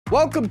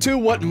Welcome to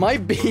what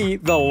might be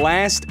the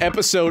last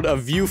episode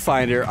of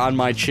Viewfinder on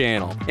my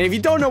channel. And if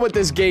you don't know what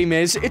this game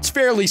is, it's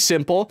fairly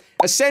simple.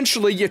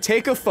 Essentially, you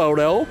take a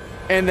photo,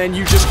 and then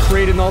you just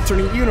create an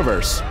alternate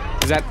universe.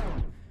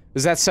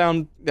 Does that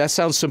sound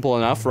simple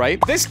enough, right?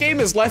 This game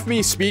has left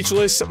me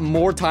speechless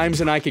more times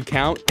than I could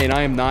count, and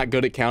I am not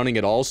good at counting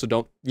at all, so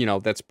don't, you know,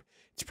 it's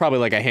probably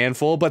like a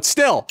handful, but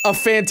still, a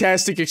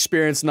fantastic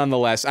experience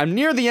nonetheless. I'm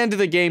near the end of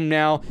the game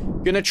now,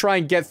 gonna try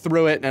and get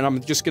through it, and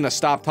I'm just gonna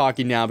stop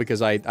talking now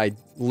because I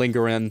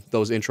linger in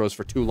those intros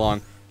for too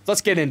long. Let's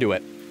get into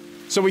it.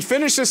 So we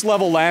finished this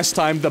level last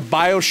time, the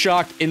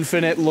BioShock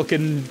Infinite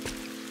looking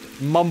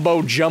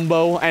mumbo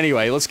jumbo.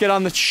 Anyway, let's get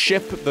on the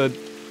ship,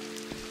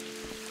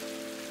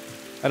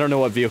 I don't know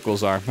what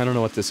vehicles are. I don't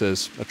know what this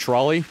is. A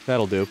trolley?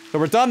 That'll do. So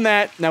we're done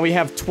that. Now we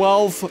have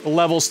 12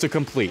 levels to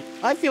complete.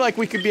 I feel like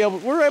we're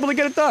able to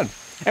get it done.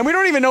 And we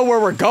don't even know where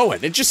we're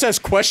going. It just says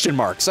question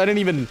marks. I didn't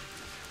even...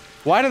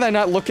 Why did I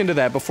not look into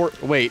that before?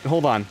 Wait,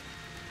 hold on.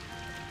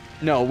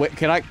 No, wait,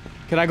 can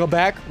I go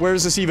back? Where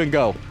does this even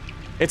go?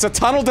 It's a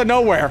tunnel to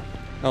nowhere.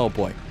 Oh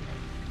boy.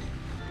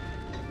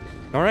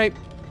 Alright.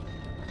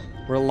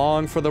 We're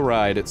along for the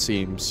ride, it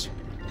seems.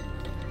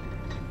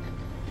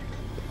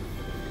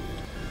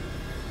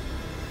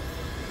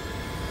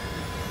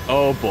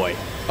 Oh boy.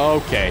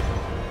 Okay.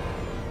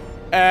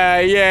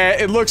 Yeah,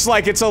 it looks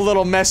like it's a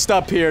little messed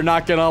up here,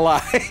 not gonna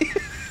lie.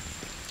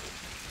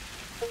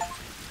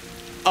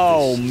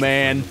 Oh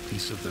man.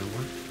 Piece of their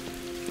work.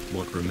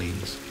 What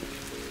remains?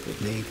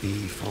 It may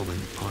be falling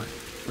apart,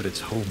 but it's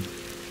home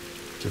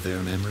to their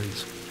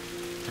memories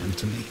and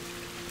to me.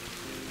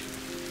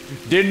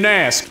 Didn't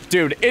ask.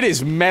 Dude, it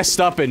is messed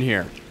up in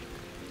here.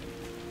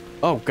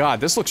 Oh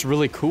god, this looks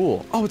really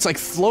cool. Oh, it's like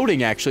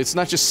floating actually, it's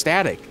not just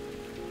static.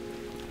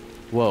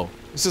 Whoa,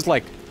 this is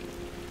like...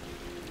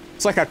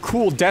 It's like a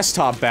cool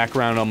desktop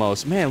background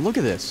almost. Man, look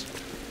at this.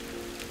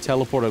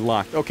 Teleported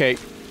locked. Okay,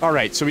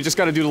 alright, so we just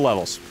gotta do the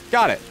levels.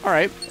 Got it,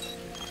 alright.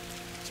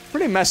 It's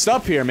pretty messed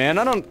up here, man.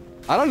 I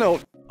don't know.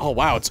 Oh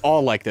wow, it's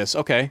all like this,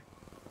 okay.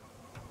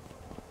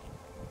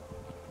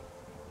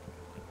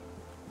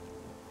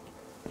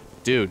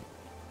 Dude.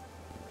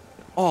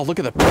 Oh, look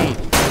at the paint.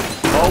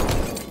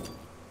 Oh.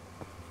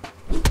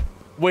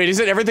 Wait, is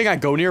it everything I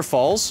go near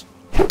falls?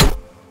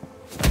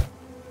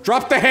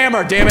 Drop the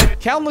hammer, damn it!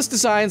 Countless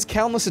designs,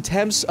 countless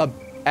attempts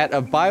at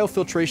a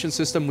biofiltration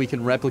system we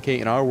can replicate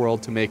in our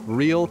world to make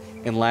real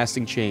and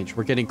lasting change.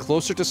 We're getting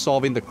closer to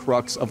solving the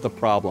crux of the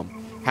problem.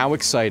 How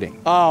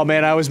exciting. Oh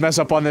man, I always mess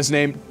up on this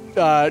name.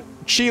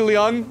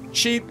 Chi-Lung?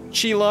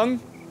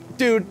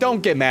 Dude,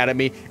 don't get mad at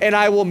me. And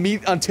I will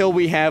meet until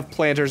we have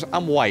planters.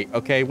 I'm white,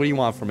 okay? What do you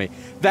want from me?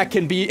 That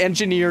can be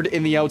engineered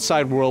in the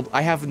outside world.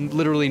 I have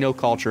literally no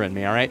culture in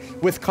me, alright?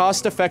 With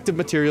cost-effective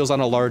materials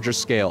on a larger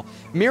scale.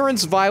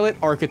 Mirren's violet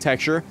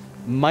architecture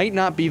might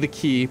not be the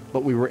key,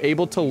 but we were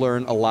able to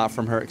learn a lot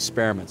from her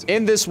experiments.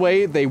 In this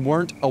way, they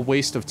weren't a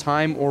waste of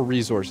time or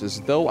resources,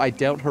 though I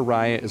doubt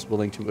Haraya is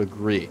willing to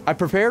agree. I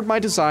prepared my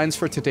designs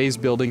for today's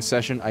building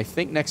session. I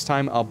think next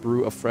time I'll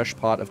brew a fresh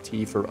pot of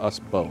tea for us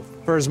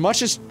both. For as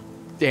much as...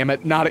 Damn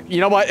it,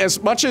 you know what,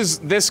 as much as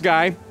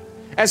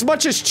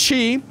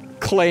Chi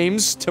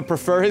claims to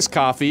prefer his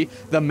coffee,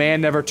 the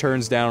man never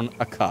turns down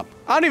a cup.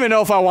 I don't even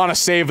know if I want to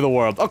save the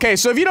world. Okay,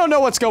 so if you don't know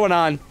what's going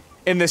on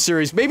in this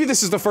series, maybe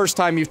this is the first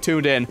time you've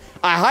tuned in,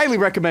 I highly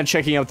recommend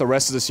checking out the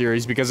rest of the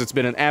series because it's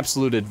been an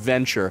absolute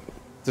adventure,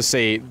 to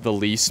say the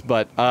least.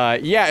 But,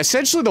 yeah,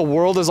 essentially the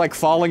world is like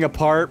falling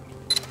apart.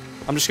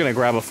 I'm just gonna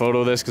grab a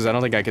photo of this because I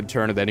don't think I can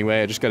turn it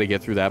anyway. I just gotta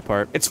get through that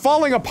part. It's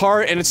falling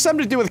apart and it's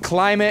something to do with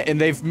climate,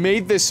 and they've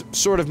made this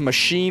sort of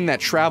machine that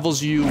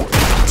travels you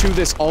to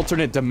this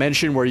alternate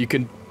dimension where you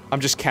can...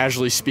 I'm just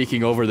casually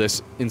speaking over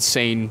this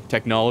insane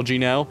technology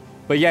now.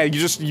 But yeah,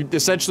 you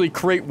essentially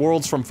create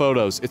worlds from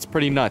photos. It's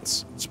pretty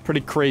nuts. It's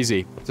pretty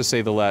crazy, to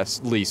say the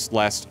least.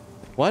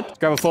 What?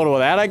 Grab a photo of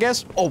that, I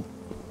guess? Oh.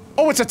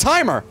 Oh, it's a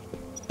timer!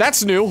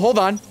 That's new, hold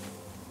on.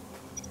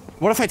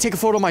 What if I take a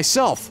photo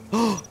myself?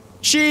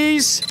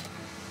 Cheese!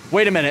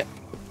 Wait a minute.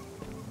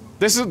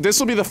 This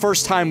will be the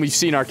first time we've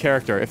seen our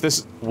character. If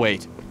this...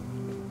 Wait.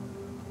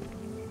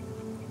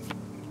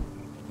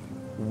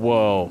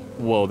 Whoa.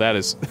 Whoa, that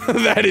is...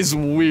 that is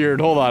weird.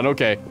 Hold on,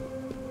 okay.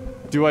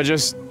 Do I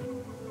just...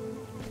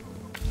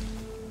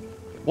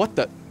 What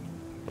the...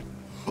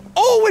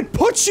 Oh, it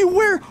puts you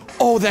where...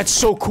 Oh, that's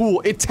so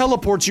cool. It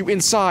teleports you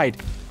inside.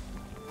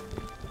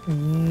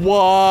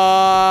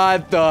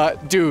 What the...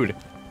 Dude.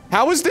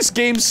 How is this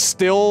game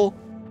still...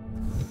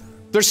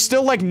 There's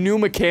still, like, new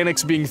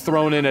mechanics being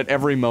thrown in at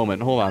every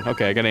moment. Hold on.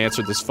 Okay, I gotta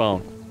answer this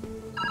phone.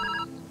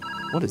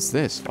 What is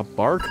this? A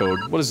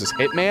barcode? What is this,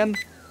 Hitman?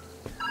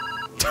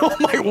 Oh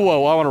my-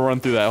 Whoa, I wanna run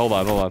through that. Hold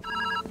on, hold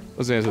on.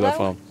 Let's answer that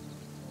phone.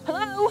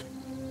 Hello?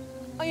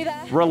 Are you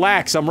there?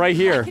 Relax, I'm right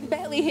here. I can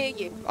barely hear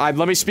you.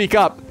 Let me speak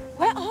up.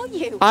 Where are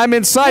you? I'm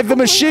inside the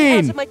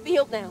machine! Out of my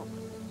field now.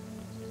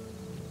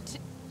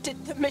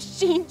 Did the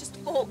machine just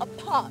fall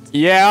apart?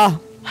 Yeah.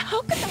 How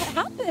could that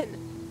happen?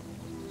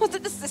 Was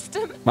it the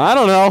system? I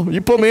don't know. You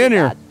put me in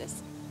here.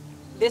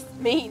 This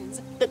means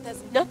that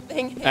there's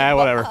nothing here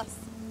whatever. but us.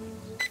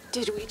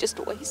 Did we just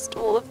waste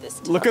all of this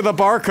time? Look at the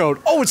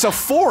barcode. Oh, it's a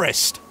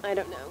forest. I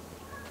don't know.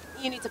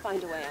 You need to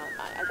find a way out.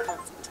 I can't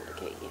seem to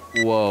locate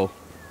you. Whoa.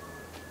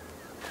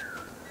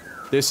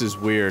 This is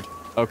weird.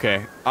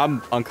 Okay,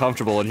 I'm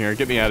uncomfortable in here.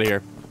 Get me out of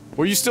here.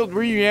 Were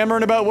you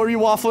yammering about? What were you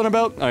waffling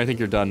about? Oh, I think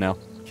you're done now.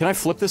 Can I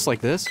flip this like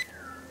this?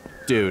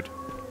 Dude.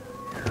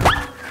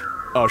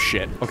 Oh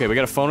shit. Okay, we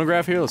got a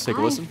phonograph here. Let's take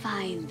a listen. I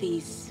find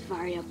these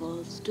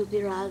variables to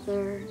be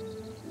rather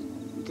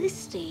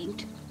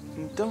distinct.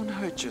 Don't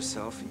hurt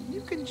yourself.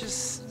 You can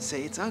just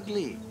say it's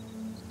ugly.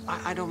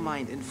 I don't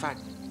mind. In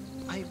fact,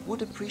 I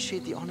would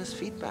appreciate the honest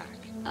feedback.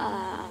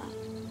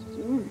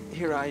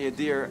 Here are you,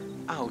 dear.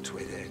 Out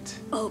with it.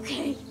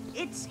 Okay,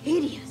 it's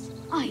hideous.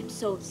 I'm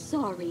so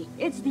sorry.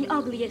 It's the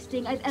ugliest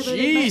thing I've ever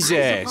Jesus.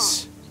 laid my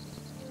eyes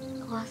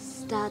upon.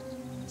 Was that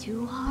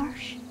too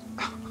harsh?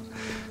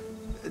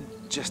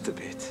 Just a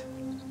bit.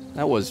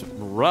 That was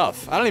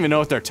rough. I don't even know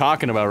what they're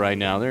talking about right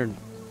now. They're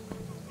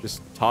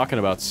just talking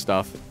about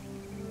stuff.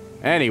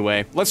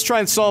 Anyway, let's try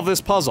and solve this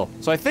puzzle.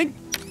 So I think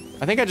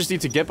I just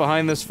need to get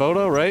behind this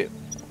photo, right?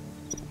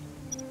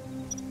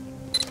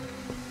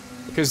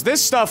 Because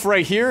this stuff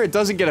right here, it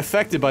doesn't get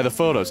affected by the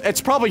photos.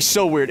 It's probably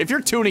so weird. If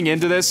you're tuning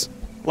into this,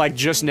 like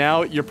just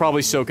now, you're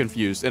probably so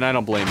confused, and I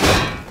don't blame you.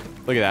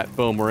 Look at that.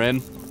 Boom, we're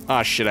in.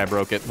 Ah, shit, I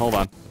broke it. Hold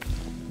on.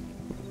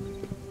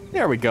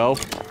 There we go.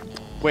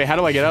 Wait, how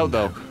do I get out,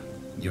 though?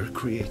 Your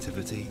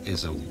creativity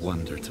is a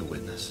wonder to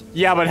witness.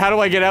 Yeah, but how do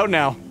I get out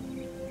now?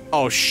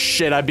 Oh,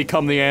 shit, I've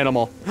become the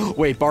animal.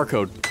 Wait,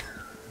 barcode.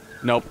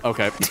 Nope,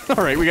 okay.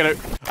 Alright, we gotta...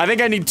 I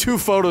think I need 2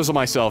 photos of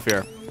myself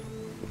here.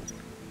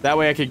 That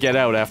way I could get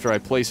out after I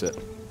place it.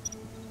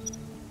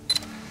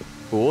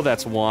 Cool,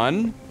 that's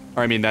 1.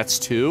 Or, I mean, that's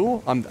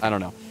 2? I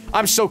don't know.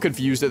 I'm so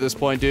confused at this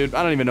point, dude.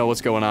 I don't even know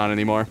what's going on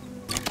anymore.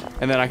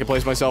 And then I can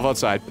place myself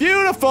outside.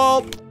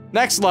 Beautiful!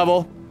 Next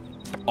level.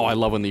 Oh, I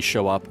love when these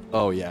show up.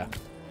 Oh, yeah.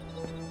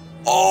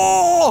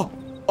 Oh!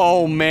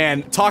 Oh,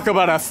 man. Talk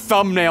about a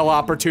thumbnail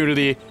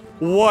opportunity.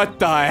 What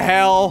the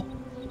hell?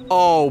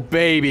 Oh,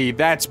 baby.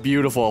 That's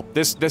beautiful.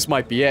 This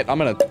might be it. I'm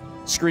gonna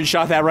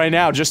screenshot that right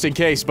now, just in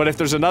case. But if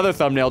there's another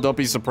thumbnail, don't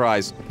be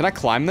surprised. Can I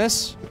climb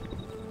this?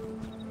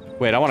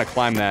 Wait, I want to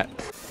climb that.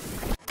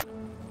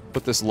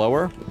 Put this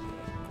lower.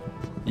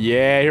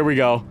 Yeah, here we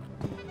go.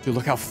 Dude,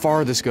 look how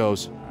far this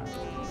goes.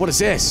 What is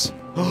this?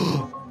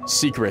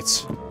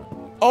 Secrets.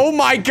 Oh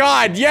my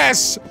god,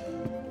 yes!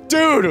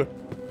 Dude!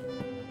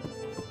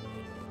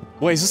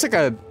 Wait, is this like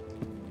a...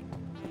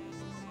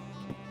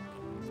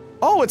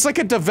 Oh, it's like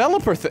a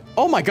developer thing.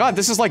 Oh my god,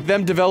 this is like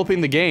them developing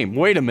the game.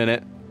 Wait a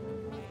minute.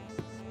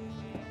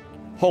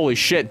 Holy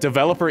shit,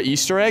 developer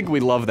Easter egg?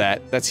 We love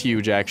that. That's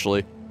huge,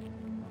 actually.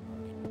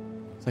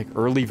 It's like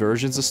early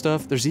versions of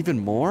stuff. There's even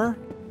more?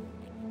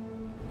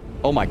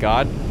 Oh my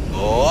god.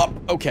 Oh,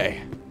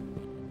 okay.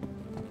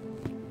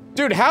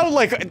 Dude, how,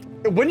 like,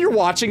 when you're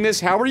watching this,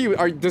 how are you,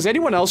 does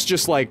anyone else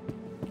just, like,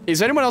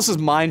 is anyone else's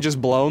mind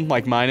just blown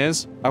like mine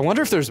is? I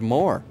wonder if there's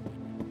more.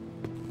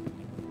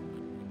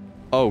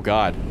 Oh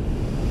god.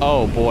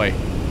 Oh boy.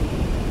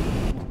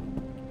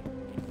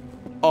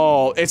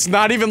 Oh, it's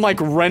not even, like,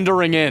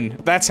 rendering in.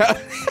 That's how,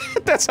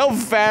 that's how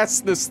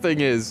fast this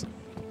thing is.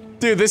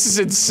 Dude, this is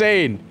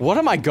insane. What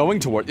am I going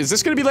toward? Is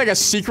this gonna be, like, a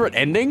secret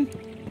ending?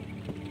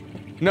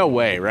 No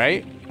way,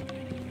 right?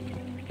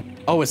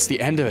 Oh, it's the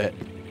end of it.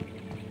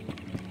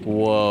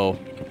 Whoa.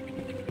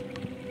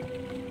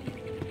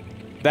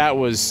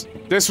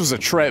 This was a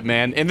trip,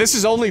 man. And this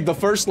is only the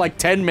first, like,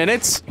 10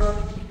 minutes?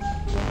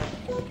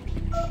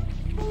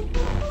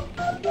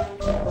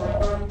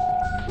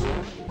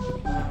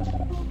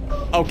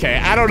 Okay,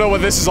 I don't know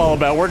what this is all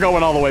about. We're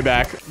going all the way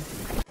back.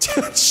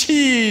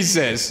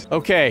 Jesus.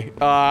 Okay,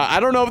 I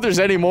don't know if there's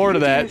any more to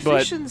that,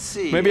 but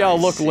maybe I'll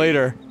look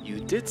later. You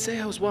did say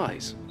I was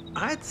wise.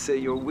 I'd say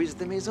your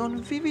wisdom is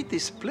on vivid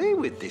display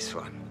with this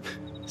one.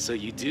 So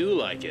you do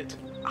like it.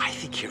 I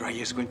think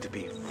Hiraya is going to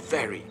be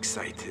very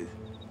excited.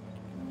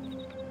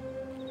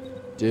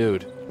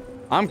 Dude,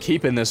 I'm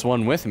keeping this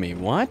one with me.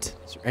 What?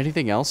 Is there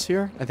anything else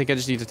here? I think I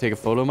just need to take a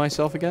photo of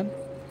myself again.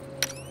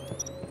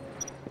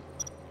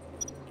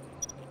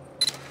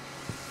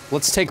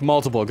 Let's take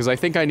multiple, because I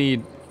think I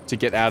need to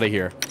get out of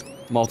here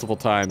multiple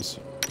times.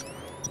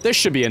 This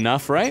should be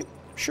enough, right?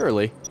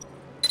 Surely.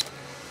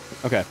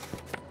 Okay.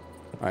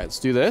 Alright, let's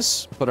do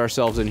this. Put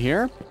ourselves in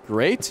here.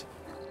 Great.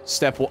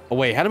 Step one. Oh,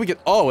 wait, how do we get...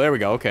 Oh, there we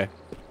go. Okay.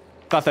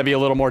 Thought that'd be a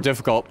little more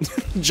difficult,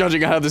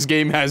 judging how this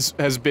game has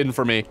been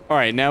for me.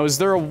 Alright, now is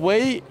there a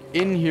way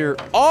in here?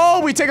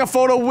 Oh, we take a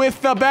photo with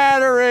the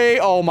battery!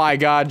 Oh my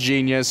god,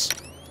 genius.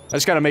 I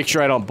just gotta make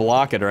sure I don't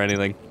block it or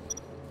anything.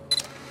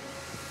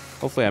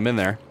 Hopefully I'm in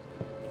there.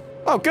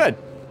 Oh, good.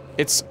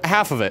 It's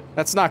half of it.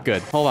 That's not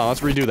good. Hold on,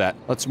 let's redo that.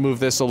 Let's move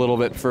this a little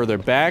bit further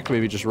back,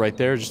 maybe just right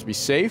there, just to be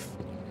safe.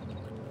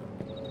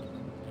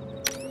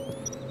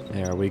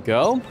 There we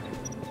go.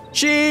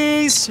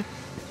 Cheese!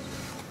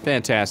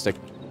 Fantastic.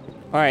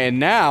 Alright, and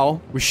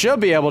now, we should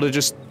be able to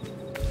just...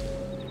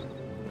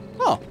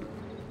 Oh.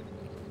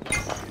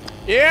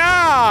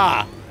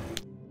 Yeah!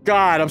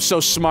 God, I'm so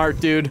smart,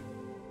 dude.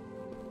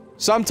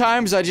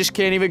 Sometimes I just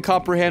can't even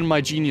comprehend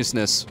my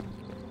geniusness.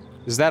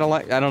 Is that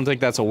I don't think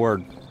that's a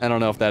word. I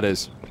don't know if that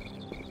is.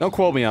 Don't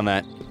quote me on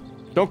that.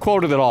 Don't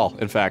quote it at all,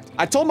 in fact.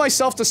 I told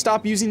myself to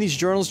stop using these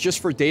journals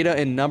just for data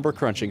and number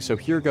crunching, so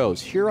here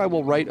goes. Here I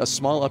will write a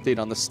small update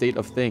on the state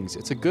of things.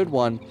 It's a good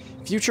one.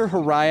 Future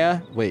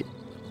Haraya... Wait.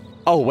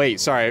 Oh, wait,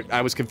 sorry,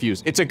 I was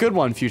confused. It's a good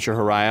one, Future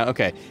Haraya.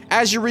 Okay.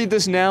 As you read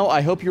this now, I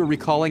hope you're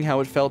recalling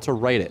how it felt to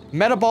write it.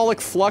 Metabolic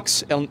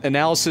flux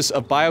analysis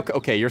of bio...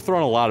 Okay, you're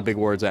throwing a lot of big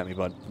words at me,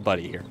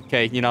 buddy, here.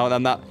 Okay, you know,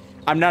 I'm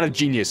not a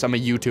genius, I'm a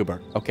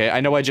YouTuber, okay? I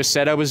know I just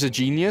said I was a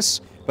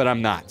genius, but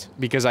I'm not,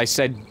 because I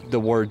said the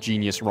word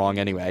genius wrong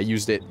anyway. I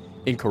used it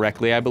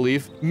incorrectly, I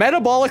believe.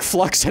 Metabolic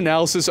flux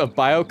analysis of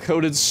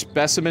bio-coded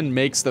specimen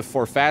makes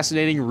for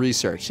fascinating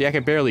research. See, I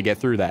can barely get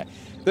through that.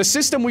 The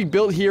system we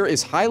built here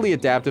is highly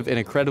adaptive and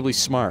incredibly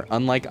smart,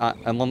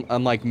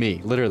 unlike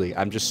me. Literally,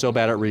 I'm just so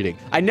bad at reading.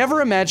 I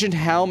never imagined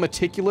how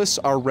meticulous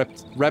our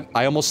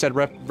I almost said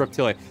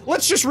reptilian.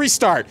 Let's just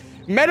restart.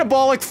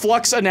 Metabolic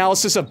flux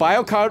analysis of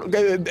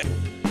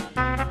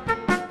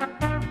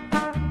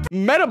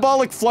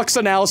Metabolic flux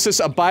analysis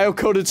a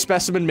bio-coded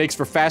specimen makes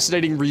for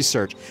fascinating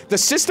research. The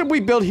system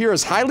we built here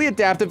is highly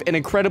adaptive and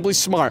incredibly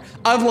smart,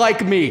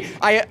 unlike me.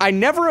 I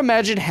never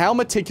imagined how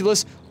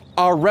meticulous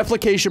our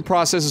replication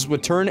processes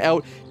would turn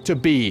out to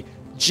be.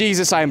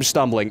 Jesus, I am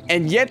stumbling.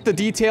 And yet the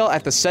detail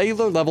at the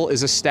cellular level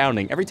is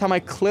astounding. Every time I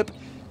clip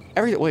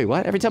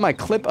Every time I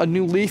clip a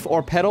new leaf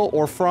or petal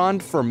or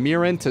frond for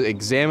Mirren to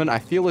examine, I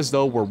feel as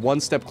though we're one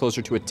step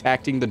closer to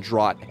attacking the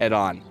drought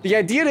head-on. The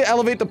idea to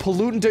elevate the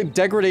pollutant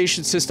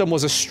degradation system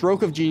was a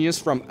stroke of genius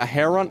from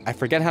Aheron. I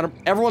forget how to...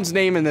 Everyone's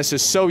name in this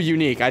is so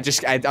unique.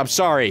 I'm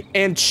sorry.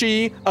 And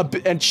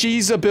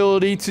Chi's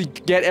ability to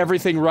get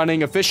everything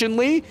running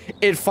efficiently.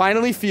 It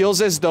finally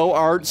feels as though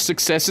our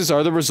successes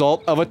are the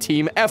result of a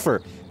team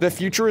effort. The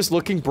future is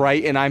looking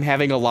bright, and I'm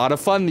having a lot of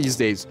fun these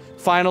days.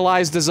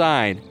 Finalized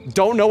design.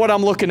 Don't know what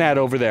I'm looking at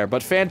over there,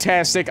 but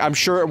fantastic. I'm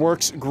sure it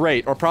works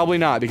great. Or probably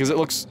not, because it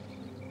looks...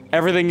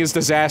 Everything is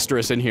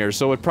disastrous in here,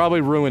 so it probably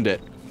ruined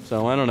it.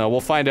 So, I don't know. We'll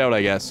find out,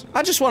 I guess.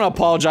 I just want to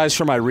apologize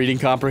for my reading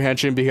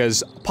comprehension,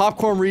 because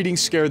popcorn reading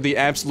scared the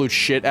absolute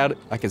shit out of...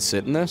 I can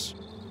sit in this?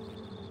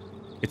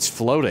 It's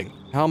floating.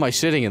 How am I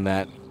sitting in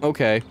that?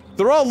 Okay.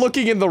 They're all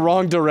looking in the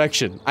wrong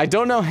direction. I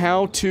don't know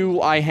how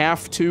to... I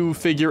have to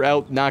figure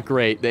out... Not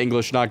great. The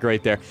English not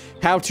great there.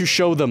 How to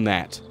show them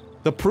that.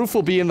 The proof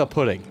will be in the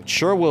pudding. It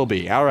sure will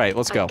be. Alright,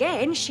 let's go.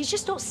 Again, she's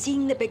just not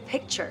seeing the big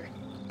picture.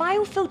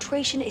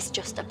 Biofiltration is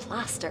just a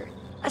plaster.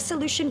 A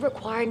solution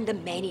requiring the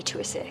many to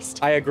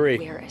assist. I agree.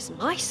 Whereas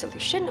my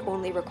solution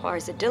only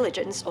requires the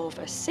diligence of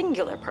a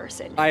singular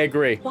person. I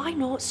agree. Why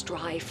not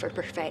strive for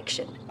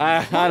perfection?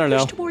 I don't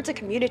know. Push towards a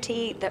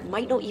community that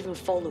might not even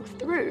follow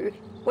through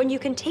when you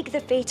can take the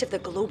fate of the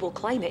global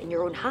climate in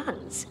your own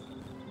hands.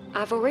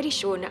 I've already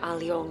shown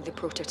Aliong the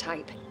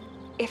prototype.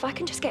 If I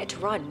can just get it to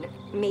run,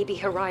 maybe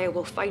Haraya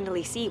will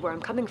finally see where I'm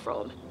coming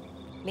from.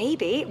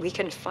 Maybe we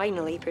can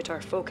finally put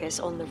our focus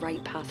on the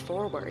right path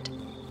forward.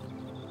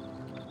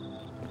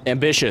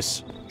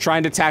 Ambitious.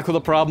 Trying to tackle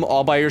the problem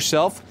all by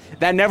yourself?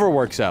 That never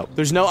works out.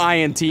 There's no I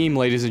in team,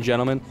 ladies and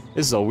gentlemen.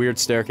 This is a weird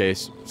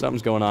staircase.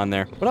 Something's going on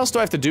there. What else do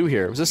I have to do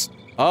here? Was this...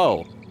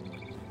 Oh.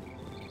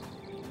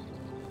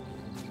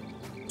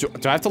 Do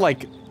I have to,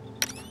 like...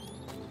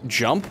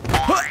 Jump?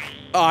 Oh,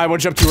 I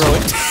went jump too early.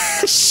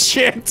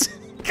 Shit.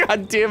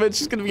 God damn it, it's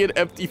just gonna be an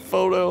empty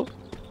photo.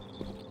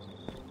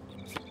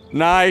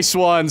 Nice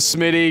one,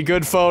 Smitty.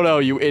 Good photo,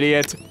 you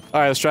idiot.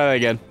 Alright, let's try that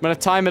again. I'm gonna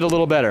time it a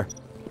little better.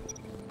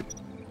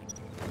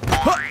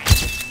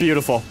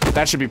 Beautiful.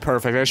 That should be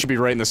perfect. That should be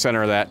right in the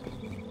center of that.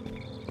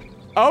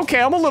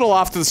 Okay, I'm a little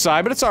off to the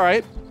side, but it's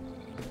alright.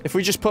 If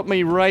we just put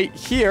me right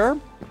here.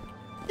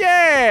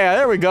 Yeah,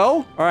 there we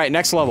go. Alright,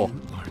 next level.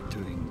 You are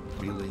doing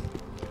really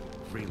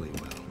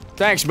well.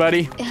 Thanks,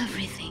 buddy.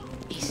 Everything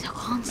is a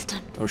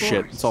constant Oh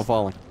shit, force, it's all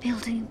falling.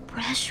 building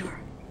pressure.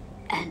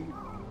 And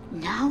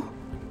now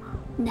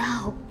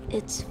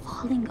it's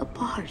falling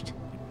apart.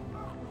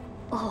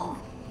 Oh,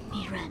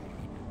 Mirren,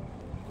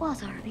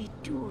 what are we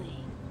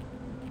doing?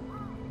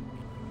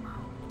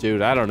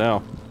 Dude, I don't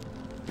know.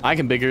 I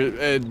can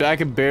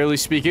barely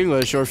speak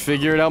English or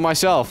figure it out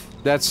myself.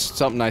 That's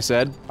something I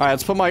said. All right,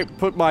 let's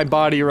put my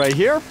body right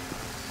here.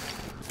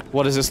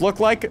 What does this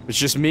look like? It's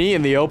just me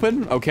in the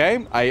open.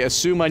 Okay. I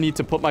assume I need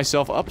to put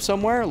myself up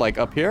somewhere, like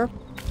up here.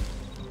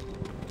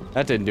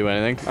 That didn't do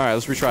anything. All right,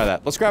 let's retry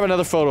that. Let's grab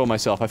another photo of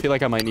myself. I feel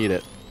like I might need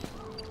it.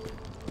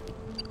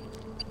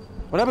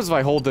 What happens if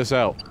I hold this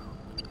out?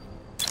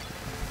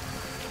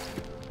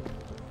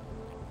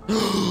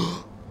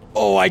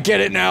 Oh, I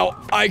get it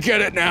now. I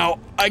get it now.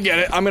 I get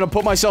it. I'm gonna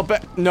put myself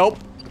back. Nope.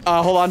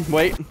 Hold on.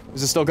 Wait.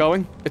 Is it still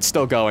going? It's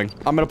still going.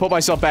 I'm gonna put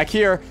myself back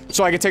here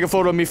so I can take a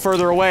photo of me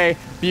further away.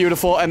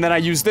 Beautiful. And then I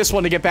use this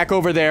one to get back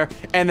over there.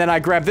 And then I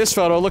grab this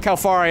photo. Look how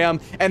far I am.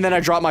 And then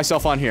I drop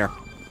myself on here.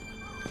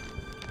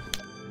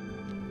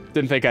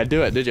 Didn't think I'd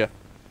do it, did you?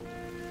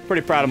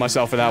 Pretty proud of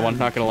myself for that one.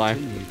 Not gonna lie.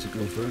 Continue to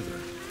go further,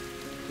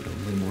 but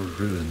only more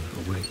ruin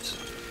awaits.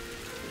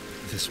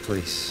 This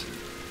place,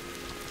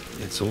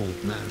 it's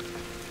old now,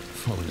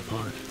 falling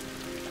apart.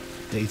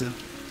 Data,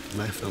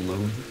 left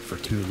alone for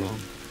too long,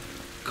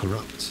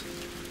 corrupts.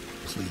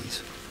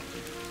 Please,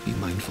 be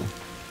mindful.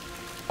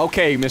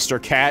 Okay,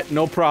 Mr. Cat,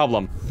 no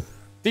problem.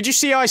 Did you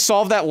see how I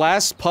solved that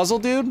last puzzle,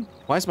 dude?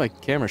 Why is my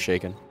camera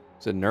shaking?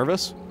 Is it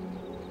nervous?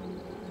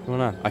 What's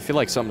going on? I feel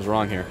like something's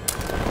wrong here.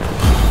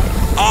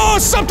 Oh,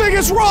 something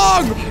is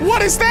wrong!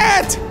 What is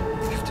that?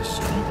 You have to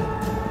stop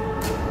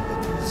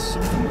it.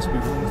 Something must be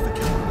wrong with the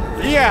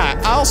camera. Yeah,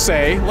 I'll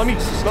say. Let me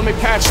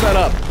patch that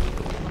up.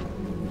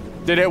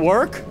 Did it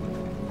work?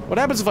 What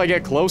happens if I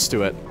get close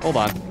to it? Hold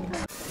on.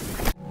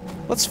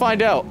 Let's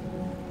find out.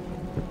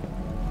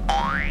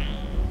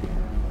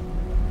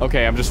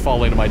 Okay, I'm just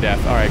falling to my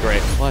death. Alright,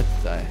 great. What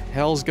the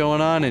hell's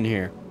going on in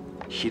here?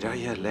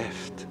 Hiraya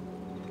left.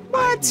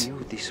 What? I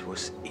knew this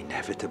was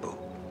inevitable,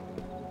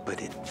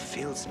 but it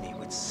fills me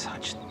with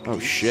such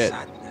deep shit.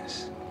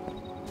 sadness.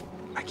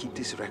 I keep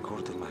this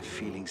record of my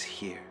feelings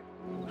here,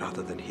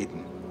 rather than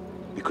hidden,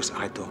 because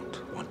I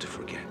don't want to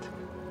forget.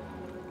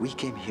 We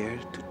came here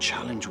to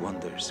challenge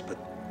wonders, but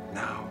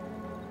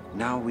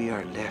now we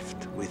are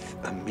left with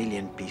a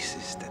million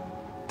pieces that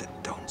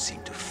don't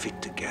seem to fit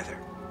together.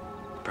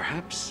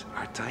 Perhaps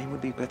our time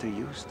would be better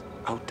used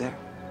out there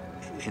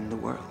in the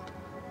world.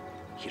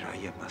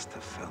 Hiraya must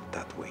have felt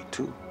that way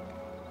too.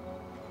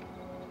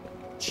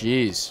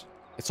 Jeez.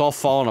 It's all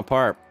falling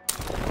apart.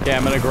 Okay,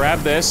 I'm gonna grab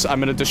this, I'm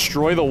gonna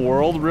destroy the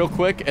world real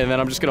quick, and then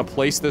I'm just gonna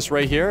place this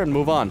right here and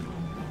move on.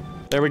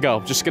 There we go.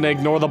 Just gonna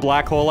ignore the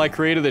black hole I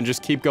created and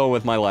just keep going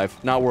with my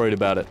life. Not worried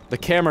about it. The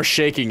camera's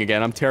shaking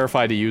again. I'm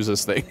terrified to use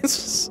this thing.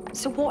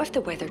 So what if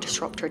the weather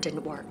disruptor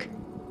didn't work?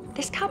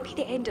 This can't be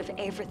the end of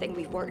everything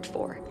we've worked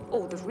for.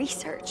 All the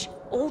research,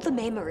 all the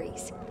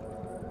memories.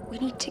 We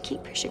need to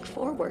keep pushing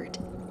forward.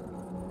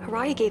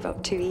 Hiraya gave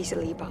up too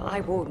easily, but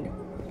I won't.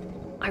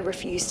 I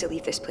refuse to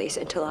leave this place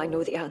until I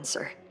know the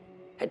answer.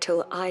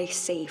 Until I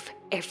save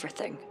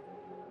everything.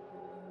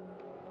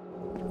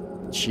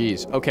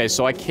 Jeez. Okay,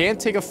 so I can't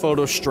take a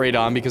photo straight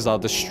on because I'll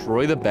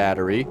destroy the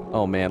battery.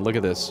 Oh man, look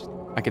at this.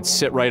 I could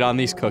sit right on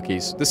these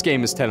cookies. This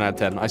game is 10 out of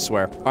 10, I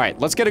swear. Alright,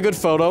 let's get a good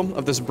photo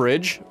of this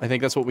bridge. I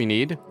think that's what we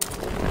need.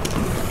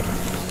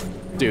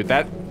 Dude,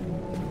 that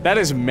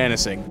is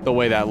menacing, the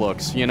way that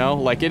looks, you know?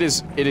 Like, it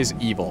is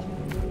evil.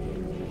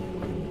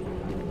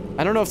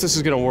 I don't know if this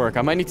is gonna work.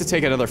 I might need to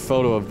take another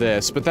photo of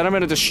this, but then I'm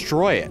gonna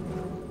destroy it.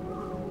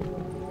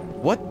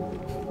 What?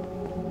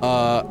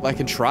 I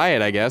can try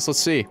it, I guess. Let's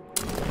see.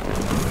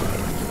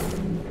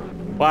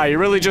 Wow, you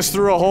really just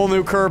threw a whole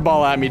new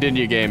curveball at me, didn't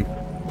you, game?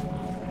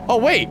 Oh,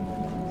 wait!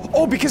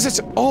 Oh, because it's-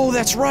 oh,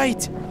 that's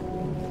right!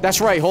 That's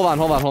right, hold on,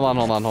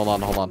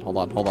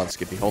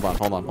 Skippy. Hold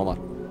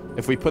on.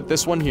 If we put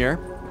this one here...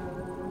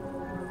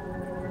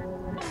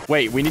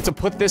 Wait, we need to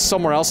put this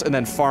somewhere else and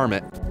then farm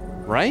it.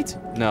 Right?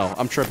 No,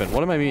 I'm tripping.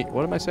 What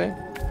am I saying?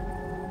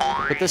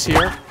 Put this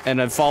here, and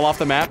then fall off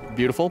the map.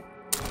 Beautiful.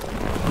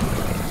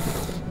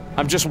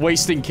 I'm just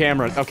wasting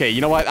camera. Okay,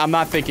 you know what? I'm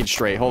not thinking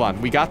straight. Hold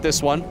on. We got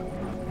this one.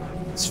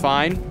 It's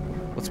fine.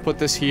 Let's put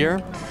this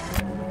here.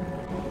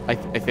 I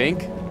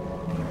think.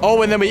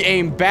 Oh, and then we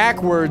aim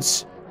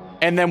backwards,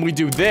 and then we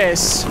do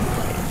this.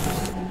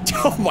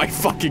 Oh my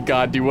fucking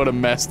god, dude, what a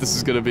mess this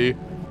is gonna be.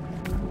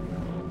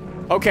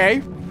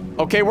 Okay.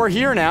 Okay, we're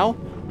here now.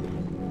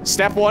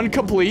 Step 1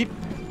 complete.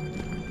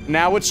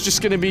 Now it's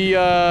just gonna be,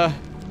 yeah.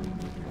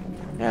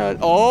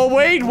 Oh,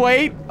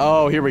 wait!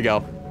 Oh, here we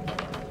go.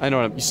 I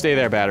know what you stay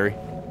there, battery.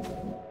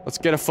 Let's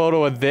get a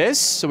photo of this,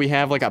 so we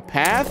have, like, a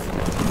path.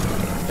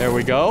 There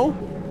we go.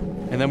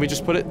 And then we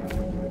just put it...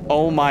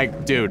 Oh my...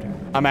 Dude,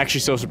 I'm actually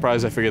so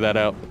surprised I figured that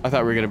out. I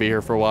thought we were gonna be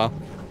here for a while.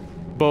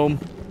 Boom.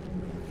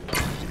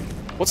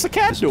 What's the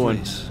cat doing?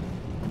 Place,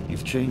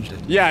 you've changed it.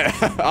 Yeah,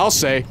 I'll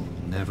say.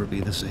 Never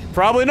be the same.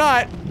 Probably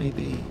not.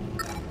 Maybe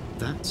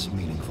that's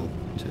meaningful,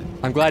 too.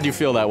 I'm glad you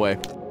feel that way.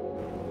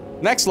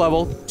 Next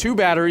level, 2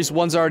 batteries,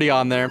 one's already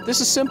on there. This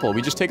is simple,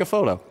 we just take a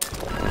photo.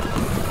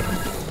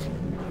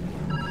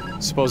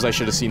 Suppose I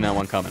should have seen that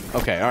one coming.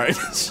 Okay, alright.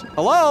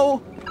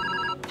 Hello?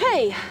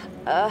 Hey,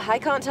 I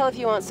can't tell if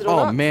you answered or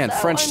not. Oh man, so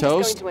French I'm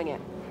toast? just going to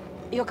wing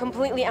it. You're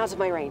completely out of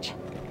my range.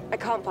 I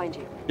can't find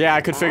you. Yeah,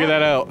 I could figure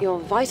that out. Your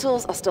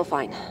vitals are still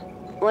fine.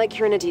 Like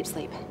you're in a deep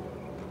sleep.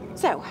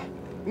 So,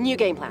 new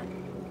game plan.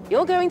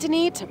 You're going to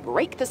need to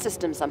break the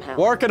system somehow.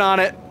 Working on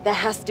it. There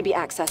has to be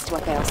access to a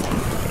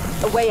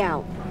failsafe. A way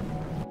out.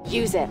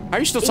 Use it. Are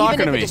you still talking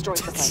to Even me? if it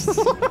destroys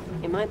the place.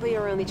 It might be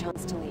your only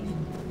chance to leave.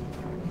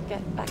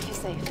 Get back here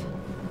safe.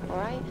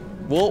 Alright?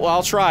 Well,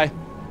 I'll try.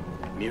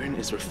 Mirren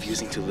is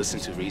refusing to listen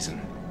to reason.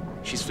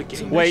 She's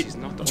forgetting that Wait, she's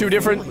not the two only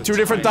one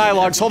different with time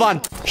dialogues. and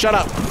Hold on. Shut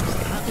up.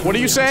 What are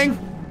you saying?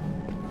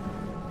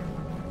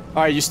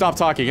 Alright, you stopped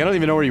talking. I don't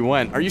even know where you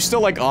went. Are you still,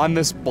 like, on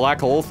this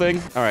black hole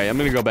thing? Alright, I'm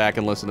gonna go back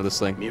and listen to this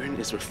thing. Mirren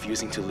is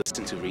refusing to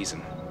listen to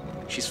reason.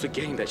 She's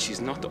forgetting that she's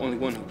not the only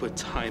one who put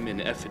time and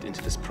effort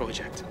into this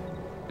project.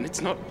 And it's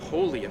not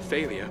wholly a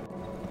failure.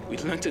 We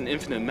learned an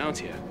infinite amount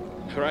here.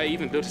 Hiraya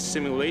even built a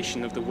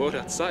simulation of the world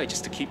outside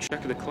just to keep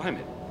track of the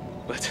climate.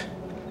 But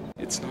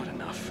it's not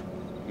enough.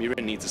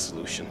 Mirren needs a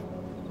solution.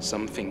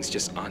 Some things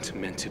just aren't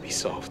meant to be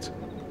solved.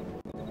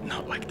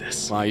 Not like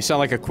this. Wow, you sound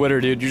like a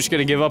quitter, dude. You're just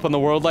gonna give up on the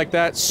world like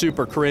that?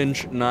 Super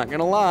cringe. Not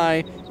gonna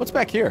lie. What's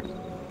back here?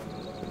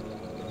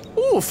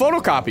 Ooh,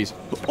 photocopies.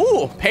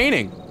 Ooh,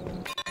 painting.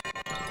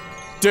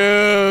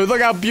 Dude,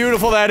 look how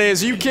beautiful that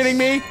is. Are you kidding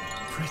me?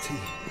 Pretty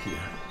here.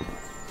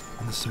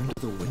 And the sound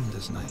of the wind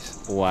is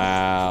nice.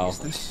 Wow. Is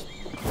this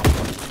what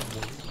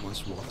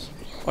it was?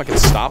 Oh, I can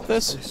stop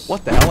this?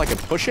 What the hell? I can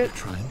push it?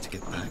 Trying to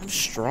get back.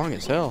 Strong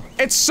as hell.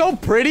 It's so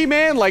pretty,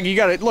 man. Like, you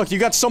got it. Look, you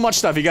got so much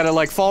stuff. You got a,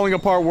 like, falling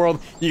apart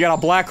world. You got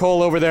a black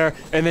hole over there.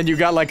 And then you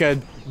got, like,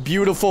 a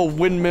beautiful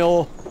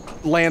windmill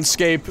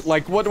landscape.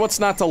 Like,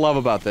 what's not to love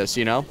about this,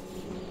 you know?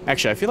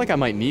 Actually, I feel like I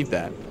might need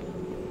that.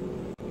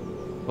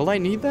 Will I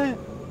need that?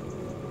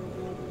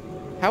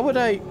 How would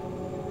I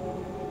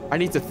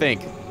need to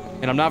think.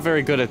 And I'm not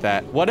very good at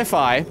that. What if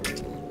I...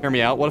 Hear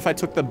me out. What if I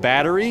took the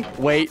battery?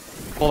 Wait.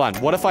 Hold on.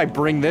 What if I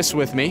bring this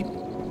with me?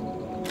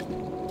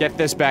 Get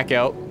this back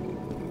out.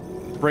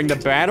 Bring the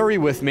battery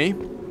with me.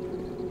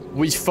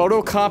 We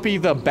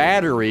photocopy the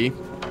battery.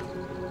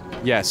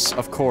 Yes,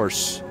 of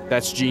course.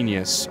 That's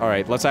genius.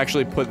 Alright, let's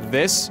actually put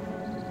this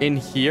in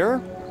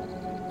here.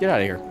 Get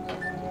out of here.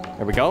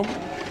 There we go.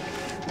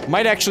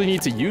 Might actually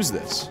need to use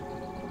this.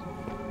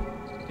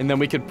 And then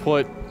we could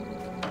put...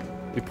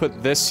 We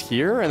put this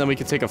here, and then we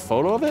could take a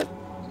photo of it?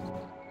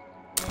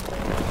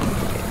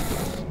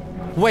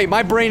 Wait,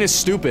 my brain is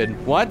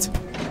stupid. What?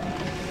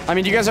 I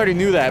mean, you guys already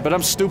knew that, but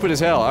I'm stupid as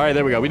hell. Alright,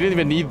 there we go. We didn't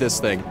even need this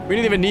thing. We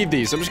didn't even need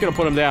these. I'm just gonna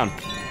put them down.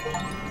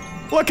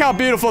 Look how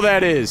beautiful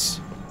that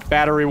is!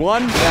 Battery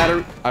 1,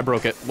 battery... I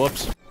broke it.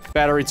 Whoops.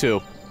 Battery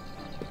 2.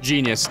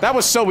 Genius. That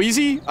was so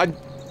easy!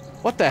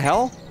 What the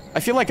hell? I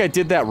feel like I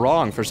did that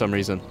wrong for some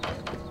reason.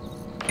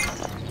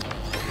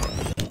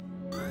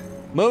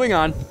 Moving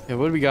on. Okay,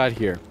 what do we got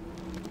here?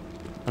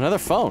 Another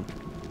phone.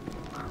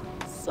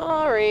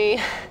 Sorry.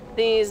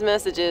 These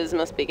messages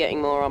must be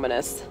getting more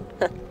ominous.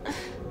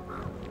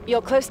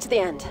 You're close to the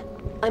end.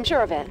 I'm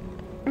sure of it.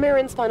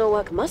 Mirren's final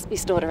work must be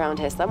stored around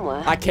here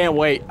somewhere. I can't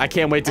wait. I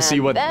can't wait to see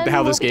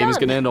how this game is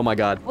gonna end. Oh my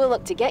god. We'll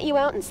look to get you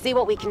out and see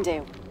what we can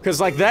do. Cause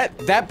like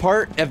that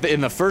part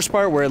in the first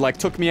part where it like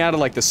took me out of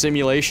like the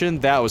simulation,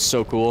 that was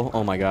so cool.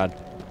 Oh my god.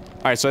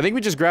 All right, so I think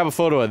we just grab a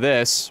photo of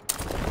this,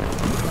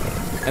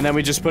 and then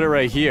we just put it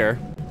right here,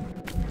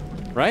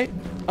 right?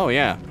 Oh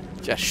yeah,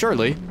 yeah,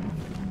 surely.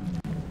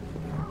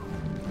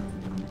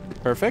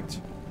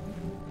 Perfect.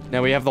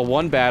 Now we have the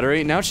one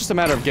battery. Now it's just a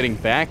matter of getting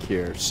back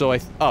here. So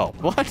oh,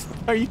 what?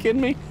 Are you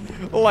kidding me?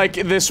 Like,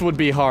 this would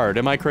be hard.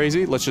 Am I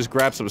crazy? Let's just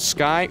grab some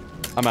sky.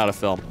 I'm out of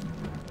film.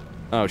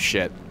 Oh,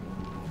 shit.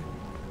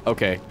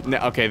 Okay.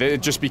 Okay,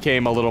 it just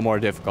became a little more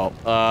difficult.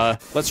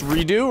 Let's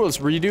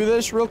redo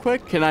this real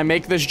quick. Can I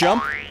make this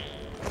jump?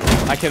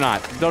 I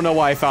cannot. Don't know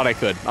why I thought I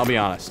could. I'll be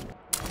honest.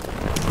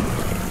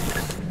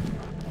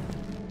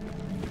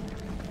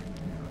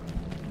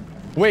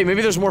 Wait,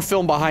 maybe there's more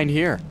film behind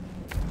here.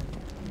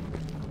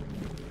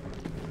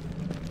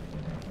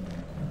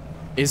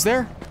 Is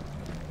there?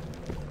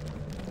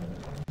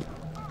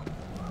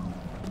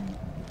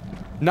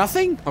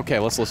 Nothing? Okay,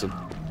 let's listen.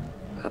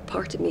 A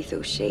part of me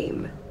feels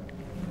shame.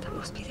 That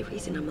must be the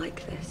reason I'm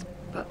like this.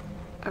 But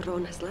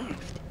Aaron has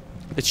left.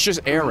 It's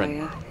just Aaron.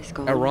 Mariah is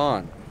gone.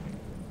 Aaron.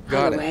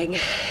 Got it.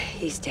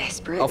 He's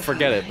desperate. I'll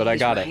forget it, but I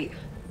got it.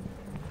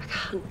 I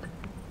can't.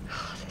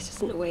 Oh, this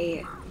isn't the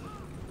way.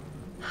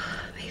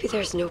 Maybe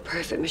there's no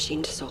perfect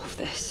machine to solve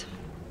this.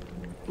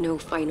 No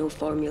final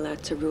formula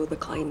to rule the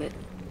climate.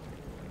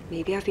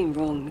 Maybe I've been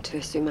wrong to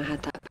assume I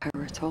had that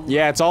power at all.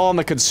 Yeah, it's all on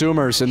the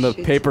consumers and the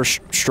paper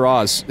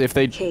straws. If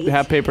they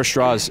have paper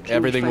straws,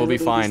 everything will be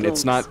fine.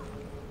 It's not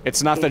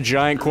the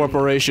giant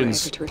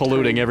corporations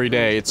polluting every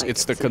day.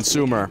 It's the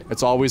consumer.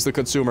 It's always the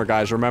consumer,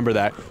 guys. Remember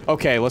that.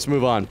 Okay, let's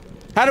move on.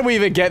 How did we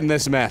even get in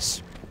this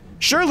mess?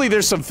 Surely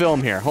there's some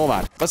film here. Hold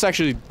on. Let's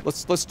actually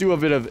let's do a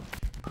bit of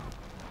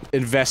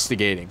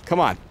investigating. Come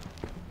on.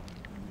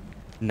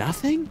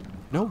 Nothing?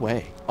 No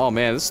way. Oh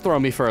man, this is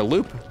throwing me for a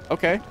loop.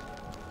 Okay.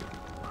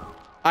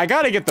 I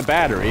gotta get the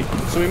battery,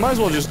 so we might as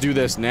well just do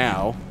this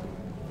now.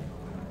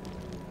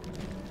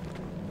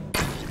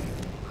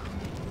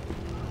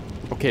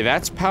 Okay,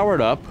 that's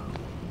powered up.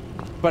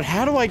 But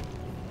how do I...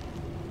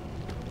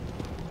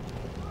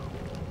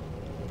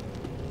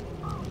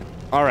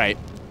 Alright.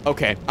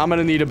 Okay, I'm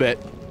gonna need a bit.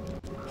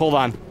 Hold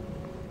on.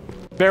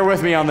 Bear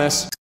with me on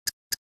this.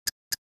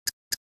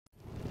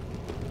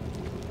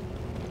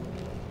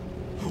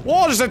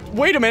 Whoa,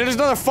 wait a minute, there's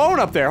another phone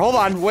up there. Hold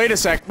on, wait a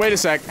sec.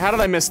 How did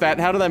I miss that?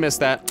 How do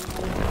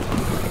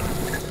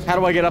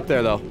I get up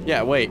there, though?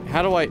 Yeah, wait,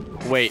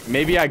 wait,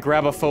 maybe I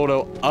grab a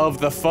photo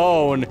of the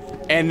phone,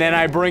 and then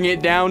I bring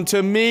it down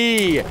to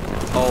me.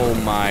 Oh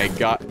my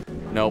god.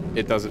 Nope,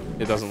 it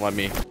doesn't let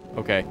me.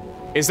 Okay.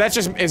 Is that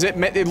just,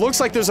 it looks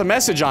like there's a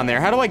message on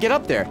there. How do I get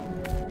up there?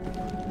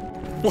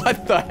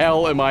 What the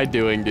hell am I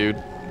doing, dude?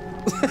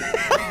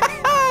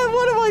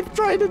 What am I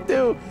trying to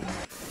do?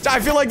 I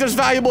feel like there's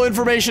valuable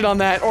information on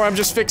that, or I'm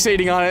just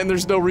fixating on it and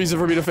there's no reason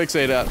for me to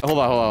fixate it. Hold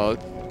on.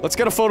 Let's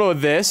get a photo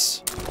of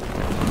this.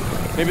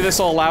 Maybe this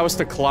will allow us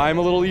to climb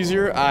a little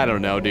easier. I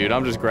don't know, dude.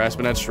 I'm just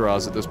grasping at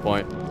straws at this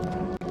point.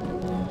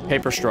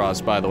 Paper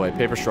straws, by the way.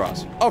 Paper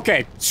straws.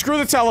 Okay, screw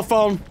the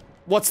telephone.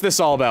 What's this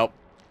all about?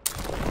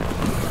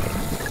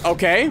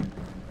 Okay.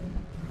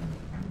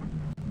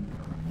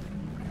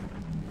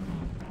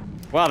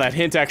 Wow, that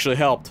hint actually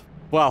helped.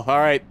 Well,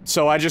 alright.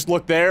 So I just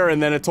looked there, and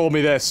then it told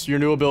me this. Your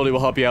new ability will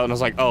help you out, and I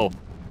was like, oh.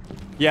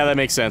 Yeah, that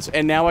makes sense.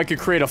 And now I could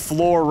create a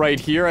floor right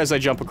here as I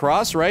jump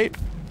across, right?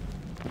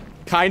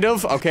 Kind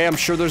of. Okay, I'm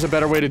sure there's a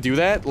better way to do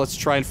that. Let's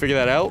try and figure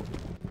that out.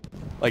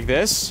 Like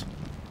this.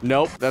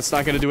 Nope, that's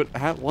not gonna do it.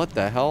 What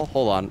the hell?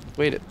 Hold on.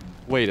 Wait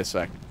a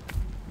sec.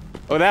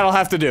 Oh, that'll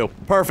have to do.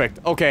 Perfect.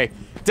 Okay.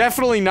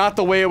 Definitely not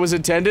the way it was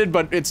intended,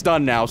 but it's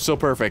done now, so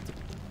perfect.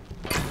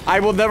 I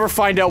will never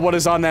find out what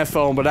is on that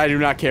phone, but I do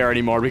not care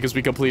anymore because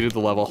we completed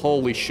the level.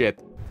 Holy shit.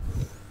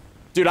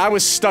 Dude, I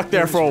was stuck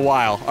there for a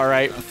while,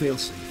 alright? A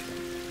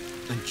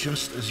failsafe. And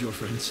just as your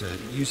friend said,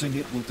 using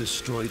it will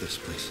destroy this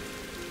place.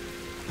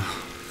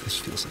 Oh, this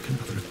feels like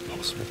another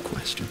impossible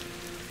question.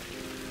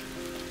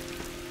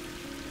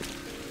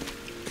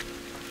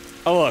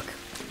 Oh, look.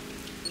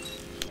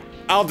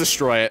 I'll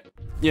destroy it.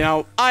 You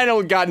know, I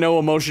don't got no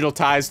emotional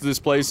ties to this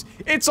place.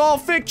 It's all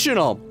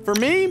fictional. For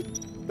me,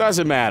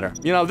 doesn't matter.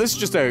 You know, this is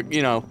just a,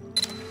 you know,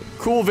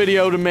 cool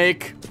video to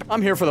make.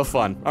 I'm here for the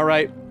fun,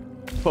 alright?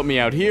 Put me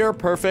out here,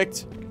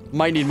 perfect.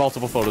 Might need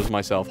multiple photos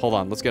myself. Hold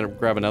on, let's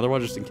grab another one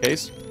just in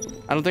case.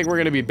 I don't think we're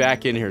gonna be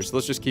back in here, so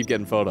let's just keep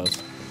getting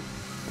photos.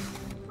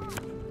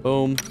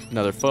 Boom,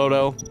 another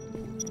photo.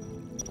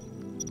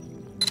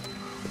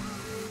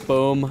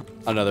 Boom,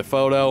 another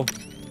photo.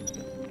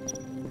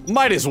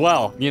 Might as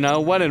well, you know,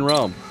 when in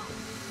Rome.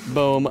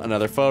 Boom,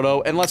 another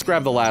photo. And let's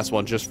grab the last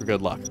one just for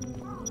good luck.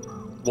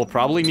 We'll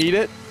probably need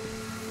it.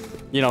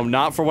 You know,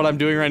 not for what I'm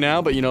doing right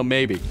now, but, you know,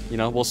 maybe. You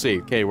know, we'll see.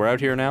 Okay, we're out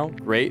here now.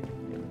 Great.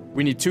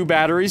 We need 2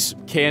 batteries.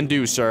 Can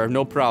do, sir.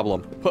 No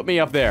problem. Put me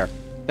up there.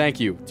 Thank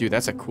you. Dude,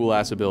 that's a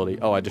cool-ass ability.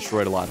 Oh, I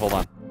destroyed a lot. Hold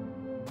on.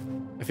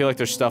 I feel like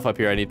there's stuff up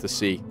here I need to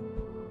see.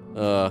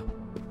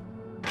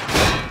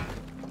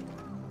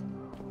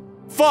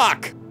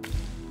 Fuck!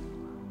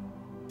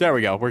 There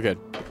we go. We're good.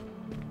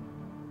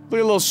 Look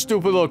at a little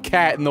stupid little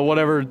cat in the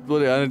whatever.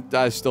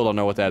 I still don't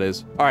know what that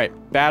is.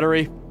 Alright,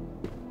 battery.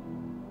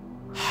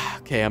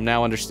 Okay, I'm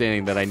now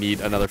understanding that I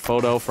need another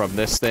photo from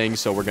this thing,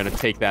 so we're gonna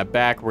take that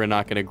back. We're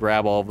not gonna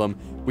grab all of them.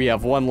 We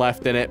have 1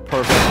 left in it.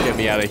 Perfect. Get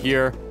me out of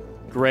here.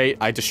 Great.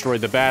 I destroyed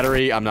the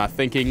battery. I'm not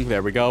thinking.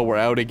 There we go. We're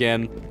out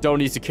again. Don't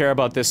need to care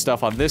about this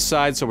stuff on this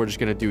side, so we're just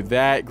gonna do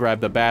that. Grab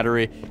the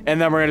battery.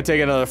 And then we're gonna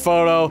take another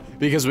photo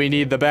because we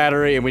need the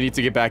battery and we need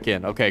to get back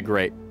in. Okay,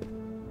 great.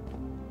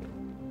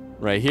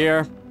 Right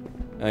here.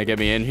 And get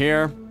me in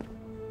here.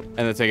 And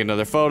then take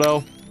another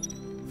photo.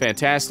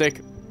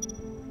 Fantastic.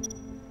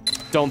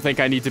 Don't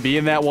think I need to be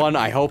in that one.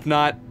 I hope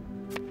not.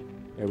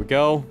 There we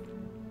go.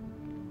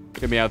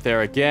 Get me out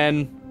there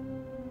again.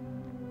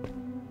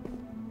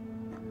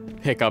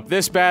 Pick up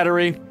this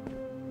battery.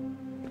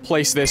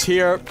 Place this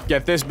here.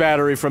 Get this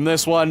battery from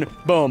this one.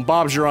 Boom.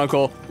 Bob's your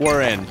uncle.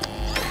 We're in.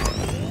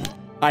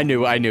 I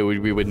knew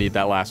we would need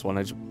that last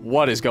one.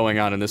 What is going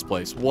on in this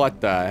place?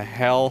 What the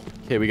hell?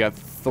 Okay, we got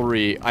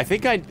 3. I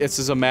think this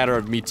is a matter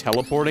of me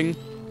teleporting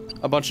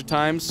a bunch of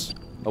times.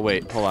 Oh,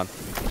 wait. Hold on.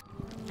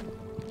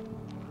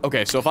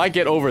 Okay, so if I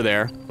get over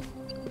there...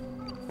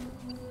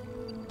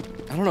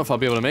 I don't know if I'll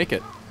be able to make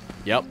it.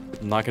 Yep,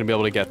 I'm not gonna be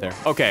able to get there.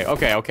 Okay,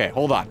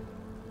 hold on.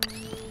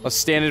 Let's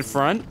stand in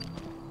front.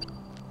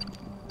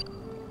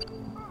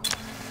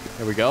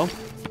 There we go.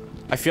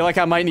 I feel like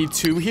I might need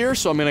 2 here,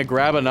 so I'm gonna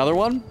grab another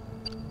one.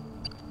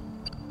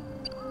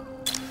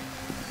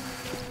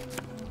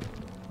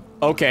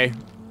 Okay.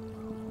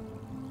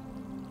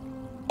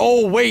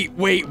 Oh, wait.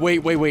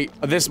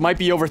 This might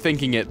be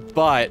overthinking it,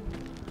 but...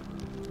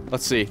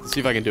 Let's see. Let's see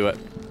if I can do it.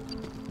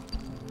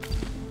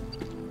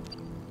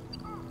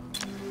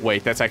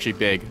 Wait, that's actually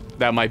big.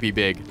 That might be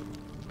big.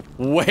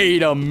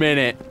 Wait a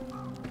minute.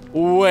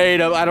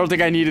 I don't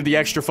think I needed the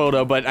extra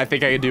photo, but I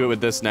think I can do it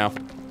with this now.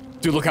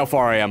 Dude, look how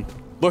far I am.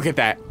 Look at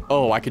that.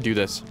 Oh, I could do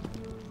this.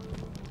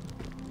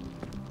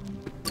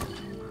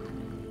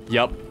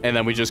 Yep, and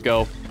then we just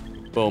go.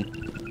 Boom.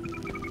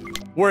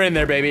 We're in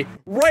there, baby.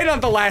 Right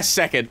on the last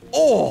second.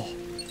 Oh!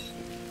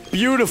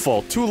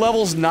 Beautiful. 2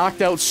 levels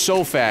knocked out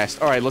so fast.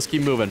 Alright, let's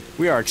keep moving.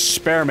 We are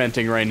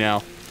experimenting right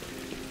now.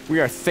 We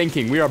are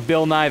thinking. We are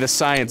Bill Nye the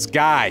Science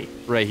Guy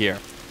right here.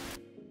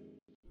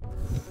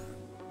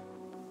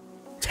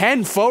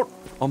 10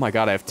 oh my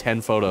god, I have 10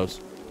 photos.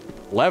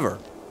 Lever.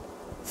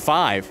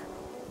 5.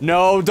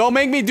 No, don't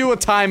make me do a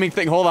timing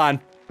thing. Hold on.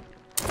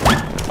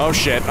 Oh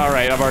shit.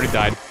 Alright, I've already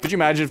died. Could you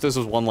imagine if this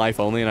was 1 life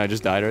only and I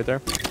just died right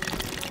there?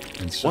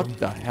 And so, what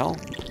the hell?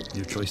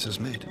 Your choice is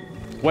made.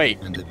 Wait.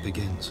 And it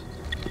begins.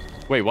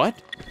 Wait, what?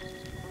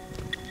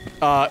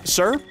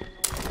 Sir?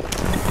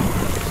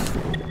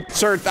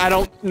 Sir,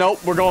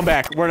 nope, we're going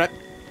back. We're not...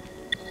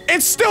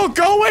 It's still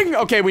going?!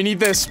 Okay, we need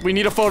this. We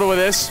need a photo of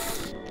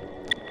this.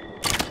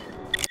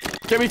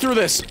 Get me through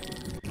this.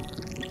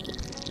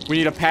 We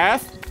need a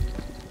path.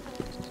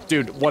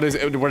 Dude, what is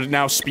it? We're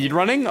now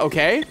speedrunning?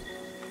 Okay.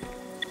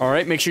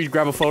 Alright, make sure you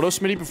grab a photo,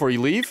 Smitty, before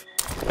you leave.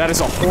 That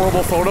is a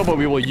horrible photo, but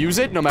we will use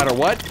it no matter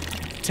what.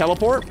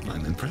 teleport?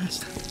 I'm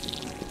impressed.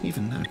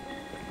 Even now.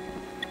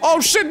 Oh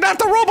shit, not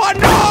the robot,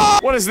 no!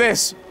 What is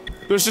this?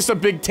 There's just a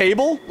big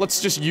table?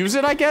 Let's just use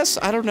it, I guess?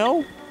 I don't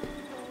know.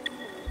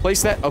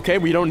 Place that, okay,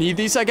 we don't need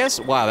these, I guess?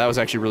 Wow, that was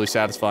actually really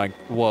satisfying.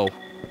 Whoa.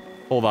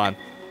 Hold on.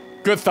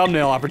 Good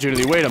thumbnail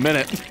opportunity, wait a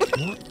minute.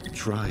 What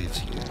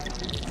drives you?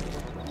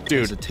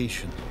 Dude.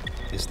 Hesitation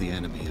is the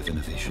enemy of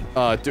innovation.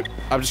 Dude,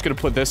 I'm just gonna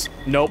put this.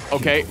 Nope,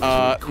 okay,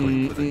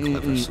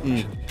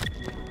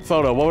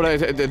 photo, what would I,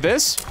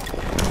 this?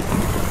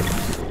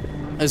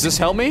 Does this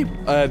help me?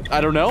 I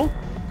don't know.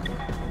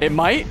 It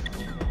might.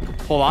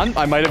 Hold on,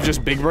 I might have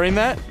just big brained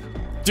that.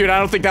 Dude, I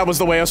don't think that was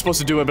the way I was supposed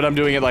to do it, but I'm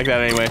doing it like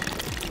that anyway.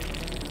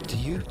 Do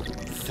you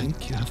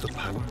think you have the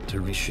power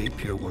to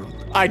reshape your world?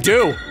 I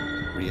do!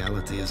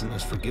 Reality isn't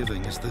as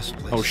forgiving as this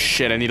place. Oh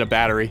shit, I need a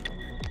battery.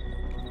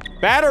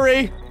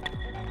 Battery!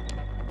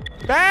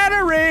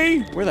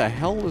 Battery! Where the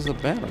hell is the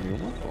battery?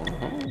 What the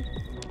hell?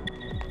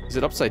 Is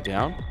it upside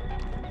down?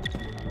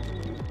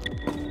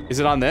 Is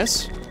it on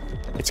this?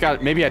 It's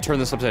got, maybe I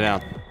turned this upside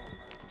down.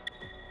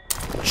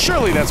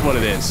 Surely that's what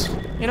it is.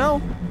 You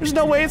know? There's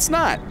no way it's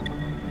not.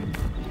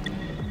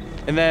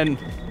 And then,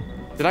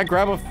 did I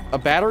grab a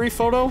battery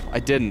photo? I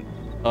didn't.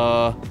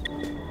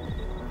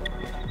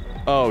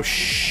 Oh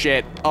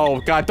shit.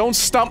 Oh god, don't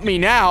stump me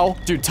now.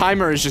 Dude,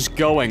 timer is just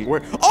going.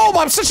 Oh,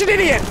 I'm such an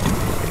idiot!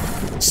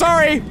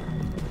 Sorry!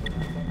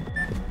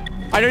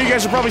 I know you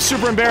guys are probably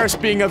super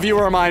embarrassed being a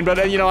viewer of mine,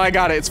 but you know, I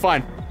got it. It's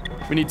fine.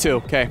 We need two,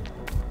 okay.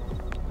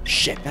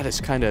 Shit, that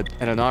is kind of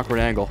at an awkward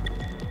angle.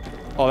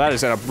 Oh, that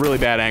is at a really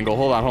bad angle.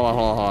 Hold on, hold on,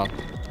 hold on, hold on.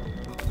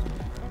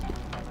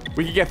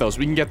 We can get those.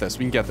 We can get this.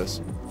 We can get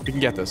this. We can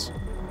get this.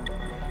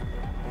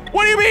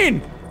 What do you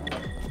mean?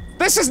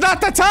 This is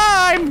not the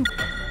time!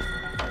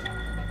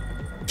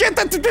 Get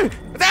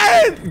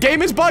the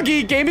game is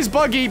buggy. Game is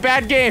buggy.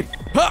 Bad game.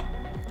 Huh.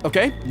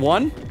 Okay,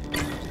 one.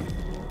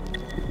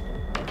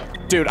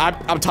 Dude,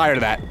 I'm tired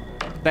of that.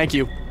 Thank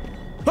you.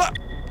 Huh.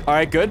 All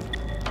right, good.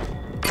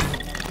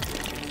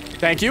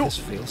 Thank you. This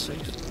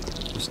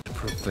failsafe was to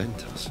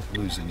prevent us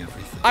losing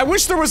everything. I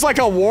wish there was like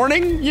a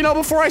warning, you know,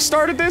 before I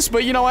started this,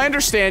 but you know, I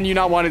understand you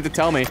not wanting to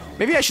tell me.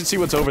 Maybe I should see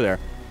what's over there.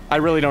 I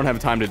really don't have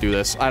time to do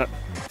this.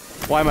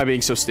 Why am I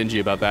being so stingy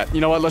about that?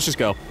 You know what? Let's just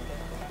go.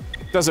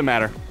 Doesn't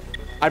matter.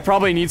 I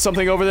probably need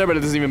something over there, but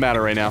it doesn't even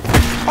matter right now.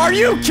 Are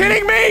you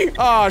kidding me?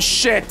 Oh,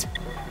 shit.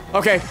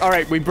 Okay, all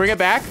right, we bring it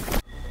back.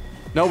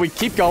 No, we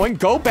keep going.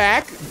 Go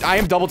back. I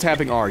am double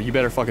tapping R. You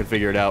better fucking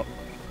figure it out.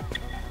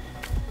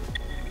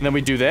 And then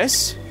we do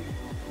this.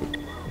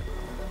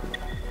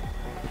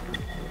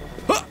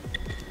 Huh.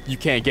 You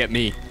can't get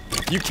me.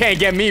 You can't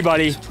get me,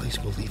 buddy. This place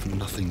will leave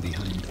nothing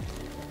behind.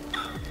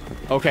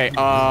 Okay,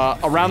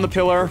 around the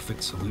pillar.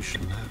 Perfect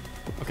solution now.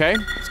 Okay,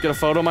 let's get a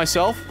photo of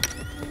myself.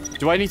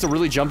 Do I need to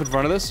really jump in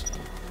front of this?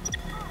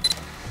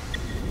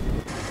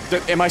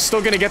 Am I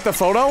still gonna get the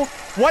photo?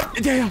 What?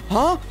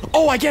 Huh?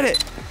 Oh, I get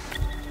it.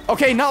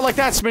 Okay, not like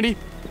that, Smitty.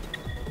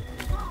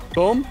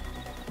 Boom.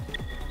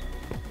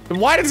 And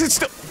why does it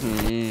still?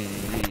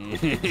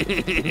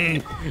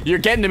 You're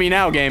getting to me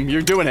now, game.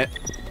 You're doing it.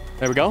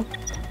 There we go.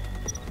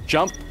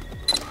 Jump.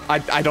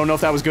 I don't know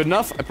if that was good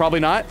enough. Probably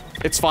not.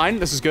 It's fine.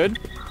 This is good.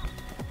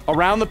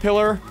 Around the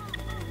pillar.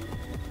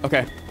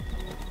 Okay.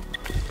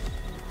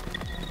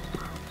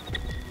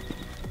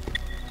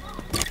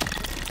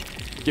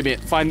 Give me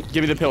it. Fine.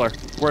 Give me the pillar.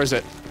 Where is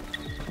it?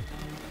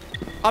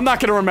 I'm not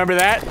gonna remember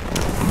that.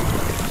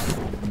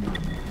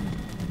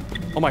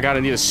 Oh my god, I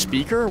need a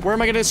speaker? Where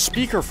am I getting a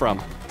speaker from?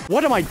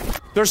 What am I?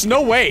 There's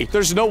no way.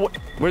 There's no way.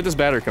 Where did this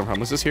battery come from?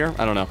 Was this here?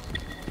 I don't know.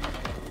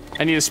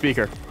 I need a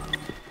speaker.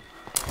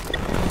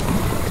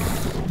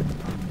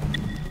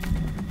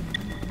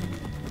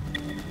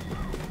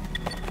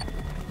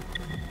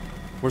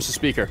 Where's the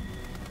speaker?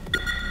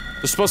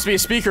 There's supposed to be a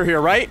speaker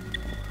here, right?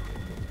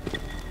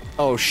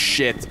 Oh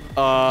shit.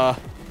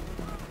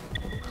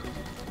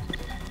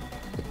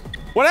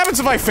 What happens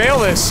if I fail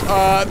this?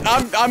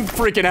 I'm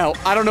freaking out.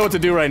 I don't know what to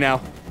do right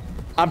now.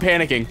 I'm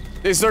panicking.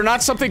 Is there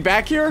not something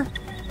back here?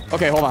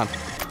 Okay, hold on.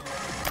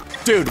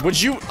 Dude, would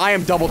you- I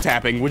am double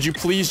tapping. Would you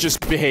please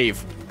just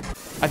behave?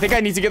 I think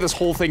I need to get this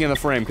whole thing in the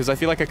frame, because I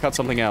feel like I cut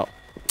something out.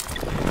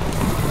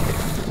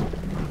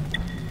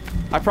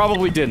 I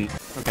probably didn't.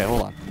 Okay,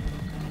 hold on.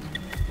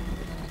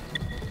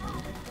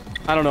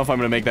 I don't know if I'm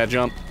gonna make that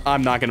jump.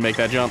 I'm not gonna make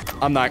that jump.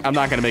 I'm not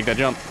gonna make that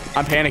jump.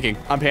 I'm panicking.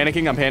 I'm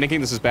panicking. I'm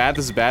panicking. This is bad.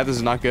 This is bad. This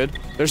is not good.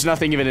 There's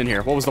nothing even in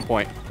here. What was the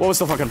point? What was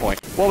the fucking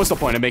point? What was the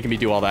point of making me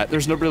do all that?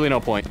 There's really no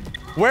point.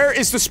 Where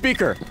is the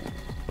speaker?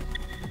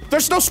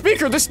 There's no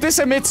speaker. This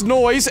emits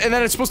noise, and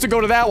then it's supposed to go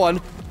to that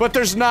one, but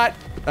there's not.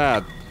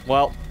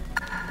 Well.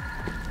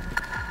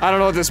 I don't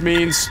know what this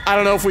means. I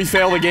don't know if we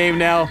fail the game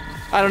now.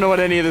 I don't know what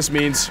any of this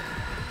means.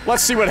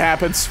 Let's see what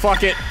happens.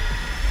 Fuck it.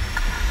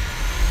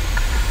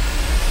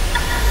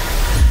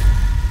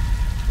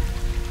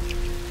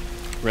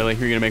 Really?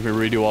 You're gonna make me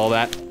redo all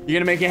that? You're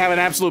gonna make me have an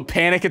absolute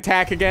panic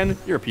attack again?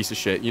 You're a piece of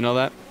shit, you know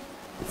that?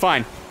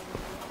 Fine.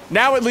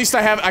 Now at least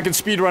I can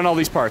speedrun all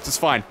these parts, it's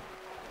fine.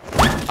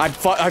 I've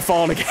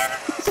fallen again.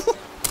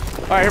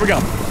 Alright, here we go.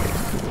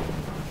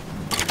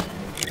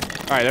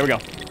 Alright, there we go.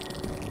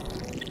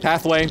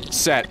 Pathway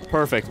set.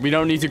 Perfect. We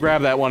don't need to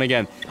grab that one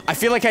again. I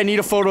feel like I need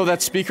a photo of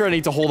that speaker. I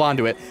need to hold on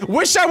to it.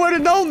 Wish I would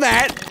have known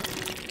that!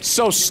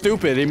 So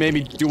stupid. They made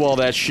me do all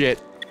that shit.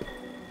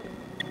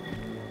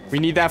 We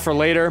need that for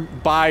later.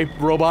 Bye,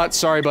 robot.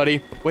 Sorry,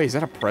 buddy. Wait, is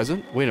that a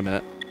present? Wait a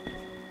minute.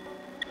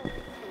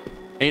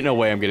 Ain't no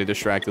way I'm getting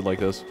distracted like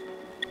this.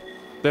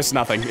 There's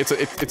nothing. It's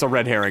a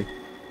red herring.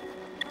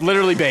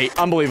 Literally bait.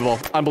 Unbelievable.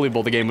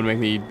 Unbelievable. The game would make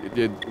me...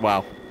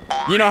 wow.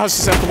 You know how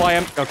susceptible I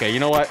am? Okay, you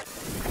know what?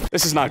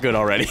 This is not good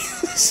already.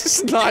 This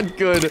is not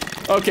good.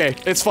 Okay,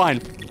 it's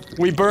fine.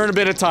 We burn a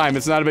bit of time.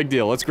 It's not a big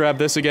deal. Let's grab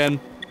this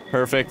again.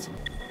 Perfect.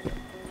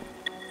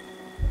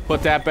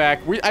 Put that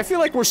back. I feel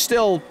like we're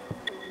still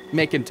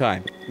making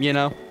time, you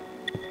know?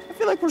 I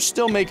feel like we're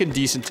still making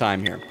decent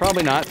time here.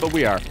 Probably not, but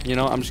we are. You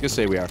know, I'm just gonna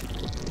say we are.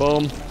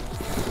 Boom.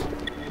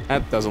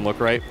 That doesn't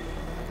look right.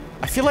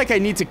 I feel like I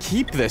need to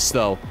keep this,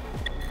 though.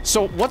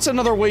 So, what's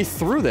another way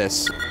through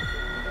this?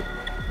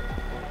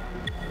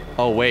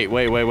 Oh, wait.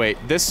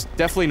 This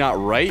definitely not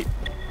right.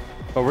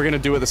 But we're gonna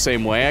do it the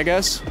same way, I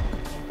guess.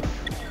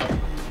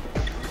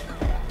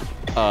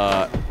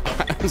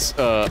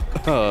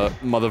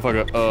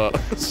 Motherfucker,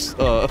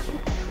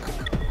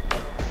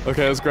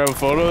 okay, let's grab a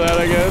photo of that,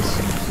 I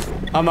guess.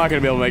 I'm not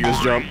gonna be able to make this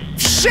jump.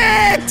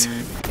 Shit!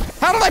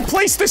 How did I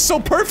place this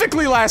so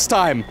perfectly last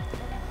time?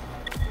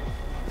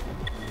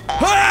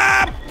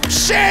 Ah!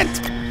 Shit!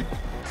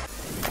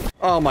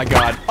 Oh my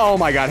god. Oh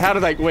my god. How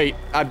did I... Wait.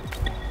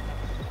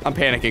 I'm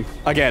panicking.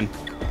 Again.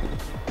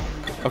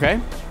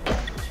 Okay.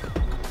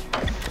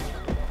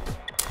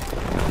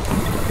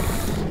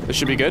 This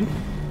should be good.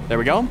 There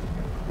we go.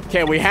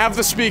 Okay, we have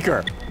the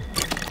speaker.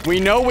 We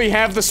know we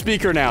have the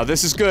speaker now.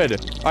 This is good.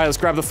 Alright, let's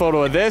grab the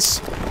photo of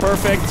this.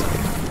 Perfect.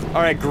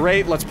 Alright,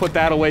 great. Let's put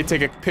that away.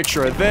 Take a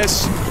picture of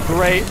this.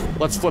 Great.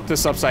 Let's flip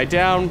this upside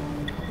down.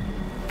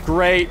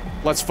 Great.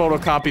 Let's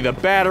photocopy the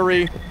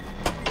battery.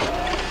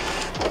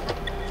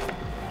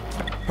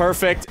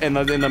 Perfect. And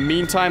in the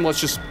meantime,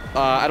 let's just...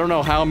 I don't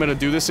know how I'm gonna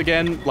do this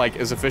again, like,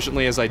 as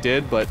efficiently as I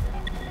did, but...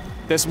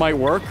 this might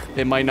work.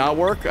 It might not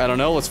work. I don't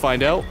know. Let's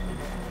find out.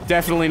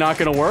 Definitely not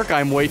gonna work.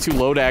 I'm way too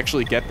low to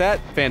actually get that.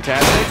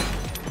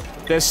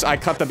 Fantastic. This, I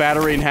cut the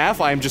battery in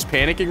half. I am just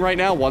panicking right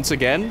now, once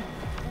again.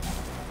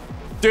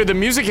 Dude, the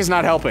music is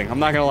not helping. I'm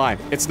not gonna lie.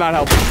 It's not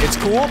helping. It's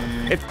cool.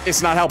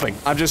 It's not helping.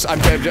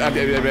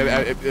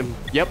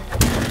 Yep.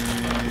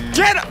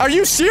 Are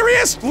you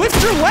serious?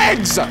 Lift your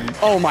legs!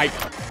 Oh my...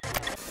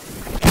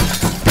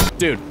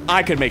 Dude,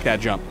 I could make that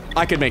jump.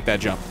 I could make that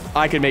jump.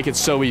 I could make it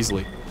so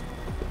easily.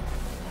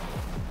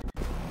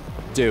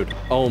 Dude,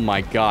 oh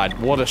my god,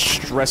 what a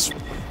stress...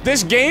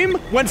 This game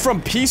went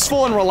from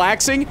peaceful and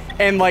relaxing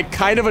and, like,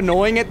 kind of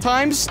annoying at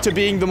times to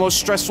being the most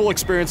stressful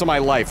experience of my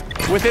life.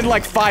 Within,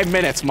 like, 5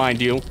 minutes, mind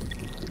you.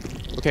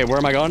 Okay, where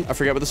am I going? I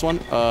forget what this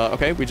one.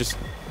 Okay, we just...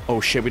 Oh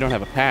shit, we don't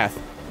have a path.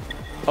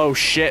 Oh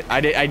shit,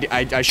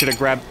 I should have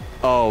grabbed...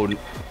 Oh...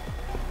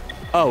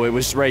 Oh, it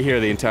was right here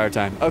the entire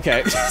time.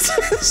 Okay.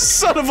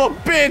 Son of a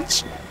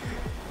bitch!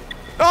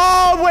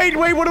 Oh, wait,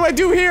 what do I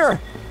do here?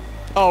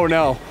 Oh,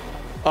 no.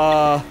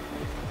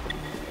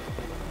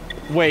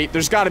 Wait,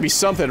 there's gotta be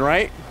something,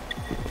 right?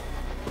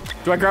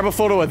 Do I grab a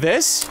photo of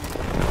this?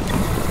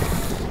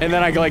 And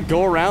then I, like,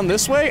 go around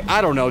this way?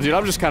 I don't know, dude.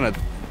 I'm just kind of...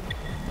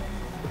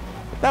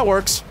 That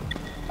works.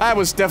 That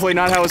was definitely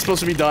not how it's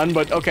supposed to be done,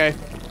 but okay.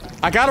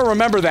 I gotta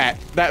remember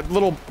that. That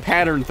little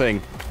pattern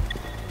thing.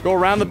 Go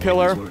around the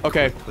pillar.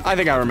 Okay, I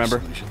think I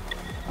remember.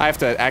 I have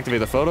to activate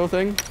the photo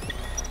thing.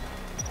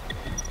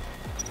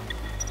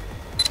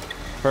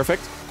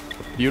 Perfect.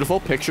 Beautiful.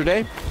 Picture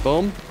day.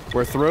 Boom.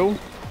 We're through.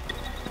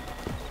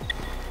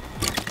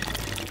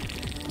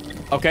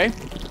 Okay.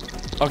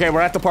 Okay,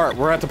 we're at the part.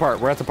 We're at the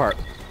part.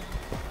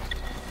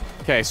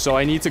 Okay, so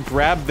I need to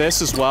grab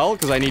this as well,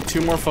 because I need 2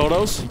 more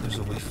photos. There's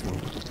a way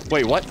forward.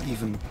 Wait, what?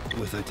 Even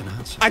without an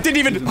answer. I didn't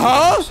even...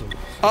 Huh?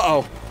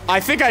 Uh-oh. I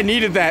think I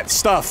needed that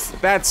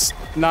stuff. That's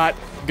not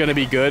gonna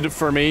be good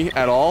for me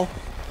at all.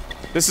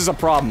 This is a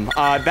problem.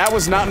 That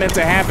was not meant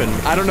to happen.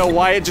 I don't know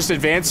why it just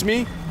advanced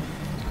me.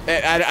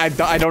 I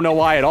don't know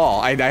why at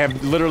all. I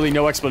have literally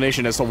no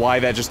explanation as to why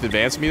that just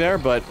advanced me there,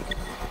 but...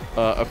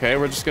 okay,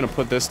 we're just gonna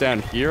put this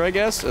down here, I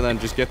guess, and then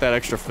just get that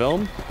extra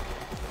film.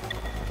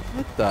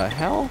 What the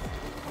hell?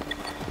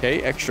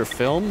 Okay, extra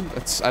film.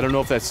 I don't know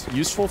if that's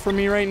useful for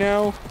me right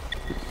now.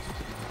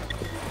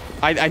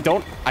 I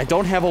don't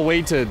have a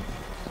way to...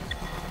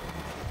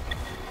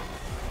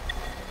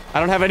 I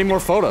don't have any more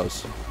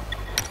photos.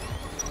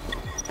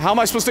 How am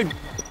I supposed to... Am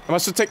I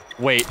supposed to take...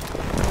 Wait.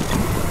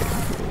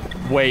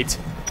 Wait.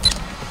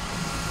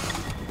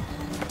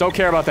 Don't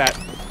care about that.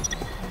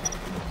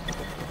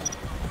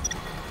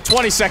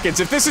 20 seconds.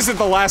 If this isn't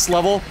the last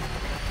level...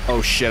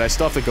 Oh shit, I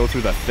still have to go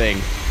through the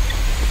thing.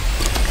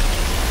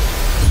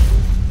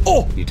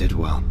 Oh! You did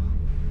well.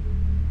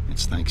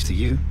 It's thanks to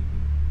you.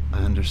 I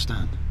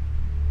understand.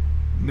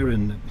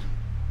 Mirren...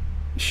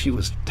 She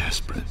was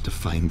desperate to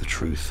find the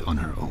truth on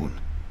her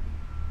own.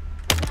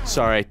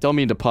 Sorry, don't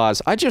mean to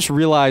pause. I just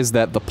realized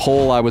that the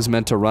pole I was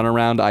meant to run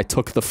around, I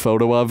took the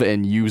photo of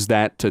and used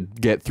that to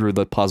get through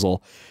the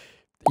puzzle.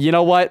 You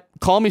know what?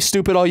 Call me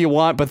stupid all you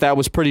want, but that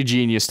was pretty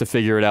genius to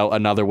figure it out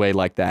another way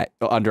like that,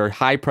 under a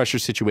high-pressure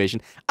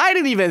situation. I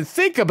didn't even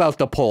think about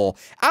the pole.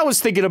 I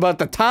was thinking about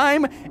the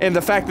time and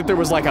the fact that there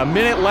was like a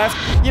minute left.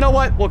 You know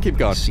what? We'll keep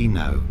going. See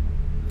now,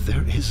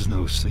 there is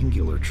no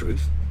singular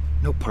truth,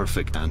 no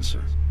perfect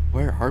answer.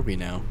 Where are we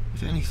now?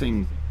 If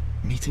anything,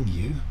 meeting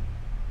you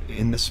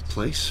in this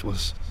place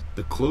was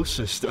the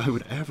closest I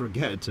would ever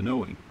get to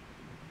knowing.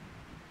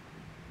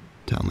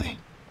 Tell me,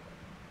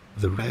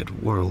 the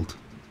red world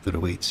that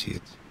awaits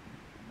you,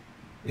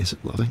 is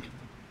it loving?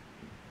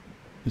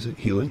 Is it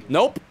healing?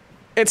 Nope.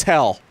 It's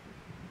hell.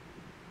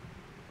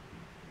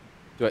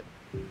 Do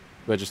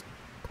I just...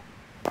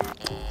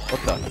 What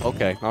the?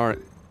 Okay, alright.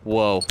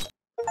 Whoa.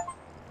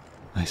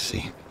 I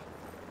see.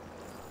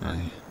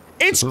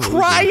 It's suppose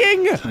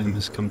crying! our time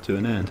has come to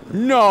an end.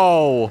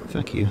 No!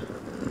 Thank you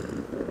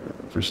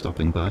for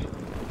stopping by.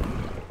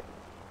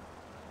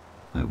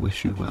 I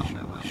wish you well.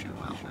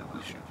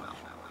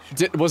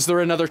 Was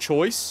there another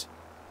choice?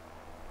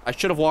 I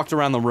should have walked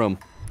around the room.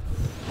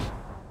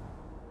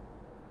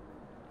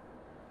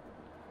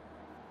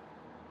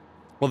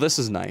 Well, this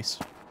is nice.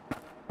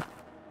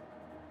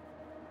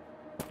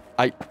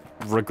 I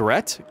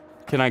regret?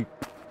 Can I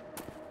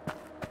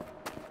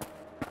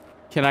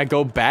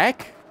go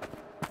back?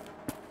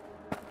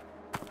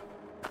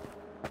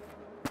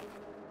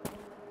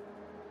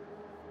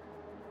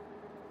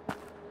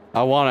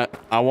 I wanna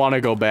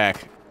go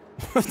back.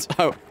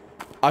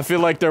 I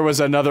feel like there was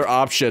another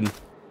option.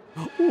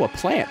 Ooh, a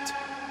plant.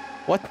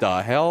 What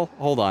the hell?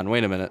 Hold on,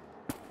 wait a minute.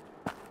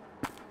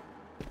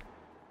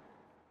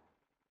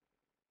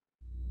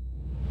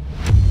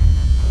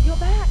 You're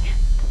back!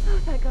 Oh,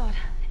 thank God.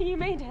 You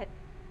made it.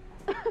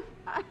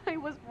 I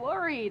was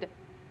worried.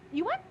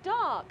 You went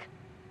dark.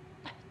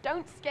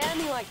 Don't scare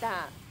me like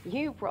that.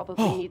 You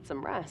probably need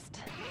some rest.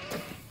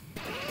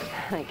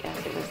 I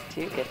guess it was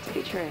too good to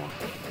be true.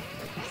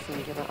 A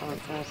singular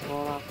answer to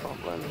all our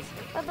problems.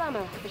 A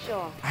bummer, for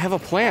sure. I have a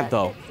plant,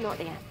 though. It's not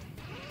the end.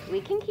 We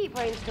can keep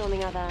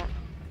brainstorming other...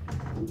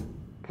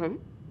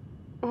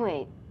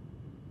 Wait.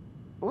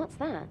 What's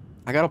that?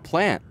 I got a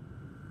plant.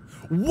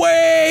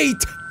 Wait!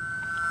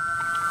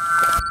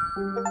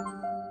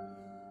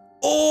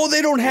 Oh,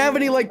 they don't have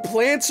any, like,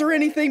 plants or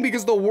anything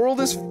because the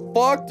world is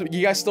fucked?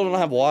 You guys still don't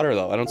have water,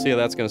 though. I don't see how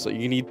that's gonna... So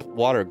you need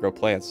water to grow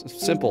plants.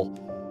 It's simple.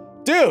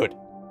 Dude!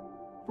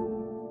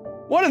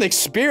 What an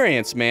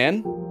experience,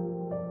 man.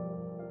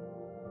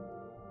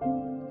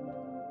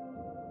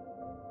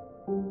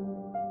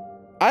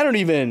 I don't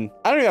even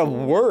have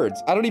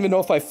words. I don't even know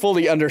if I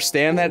fully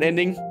understand that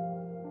ending.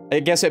 I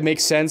guess it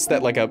makes sense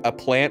that, like, a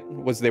plant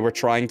was... They were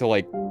trying to,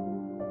 like...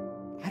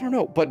 I don't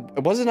know,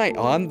 but wasn't I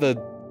on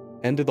the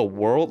end of the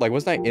world? Like,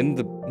 wasn't I in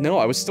the... No,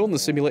 I was still in the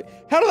simulation.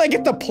 How did I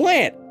get the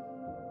plant?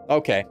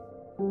 Okay.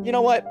 You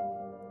know what?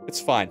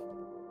 It's fine.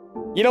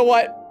 You know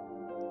what?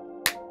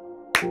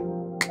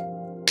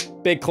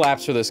 Big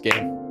claps for this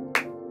game.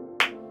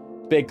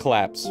 Big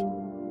claps.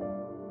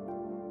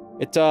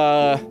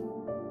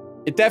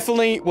 It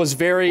definitely was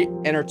very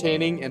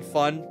entertaining and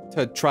fun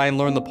to try and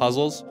learn the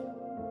puzzles.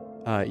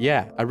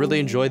 Yeah, I really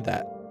enjoyed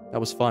that. That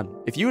was fun.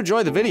 If you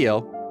enjoyed the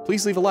video,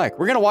 please leave a like.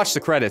 We're gonna watch the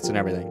credits and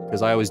everything,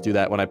 because I always do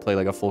that when I play,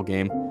 like, a full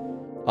game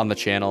on the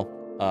channel.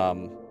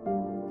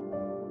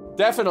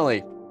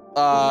 Definitely.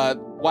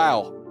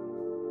 Wow.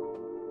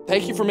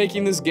 Thank you for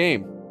making this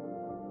game.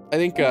 I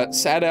think,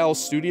 Sad Owl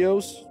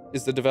Studios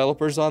is the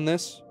developers on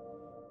this.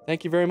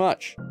 Thank you very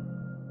much.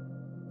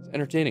 It's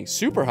entertaining.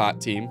 Super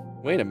Hot Team.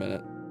 Wait a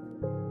minute.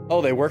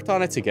 Oh, they worked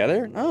on it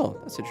together? Oh,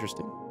 that's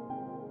interesting.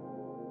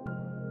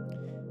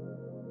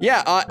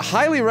 Yeah, I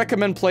highly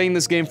recommend playing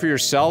this game for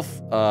yourself.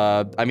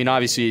 I mean,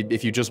 obviously,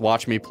 if you just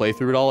watch me play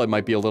through it all, it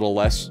might be a little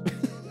less...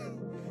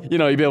 you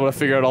know, you'd be able to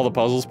figure out all the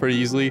puzzles pretty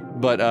easily.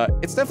 But,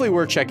 it's definitely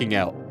worth checking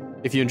out.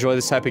 If you enjoy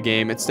this type of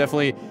game, it's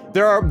definitely...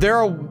 There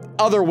are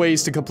other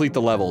ways to complete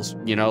the levels,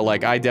 you know?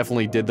 Like, I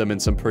definitely did them in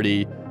some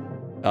pretty,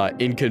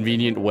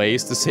 inconvenient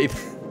ways, to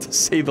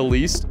say the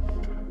least.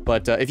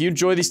 But, if you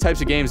enjoy these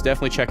types of games,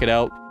 definitely check it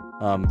out.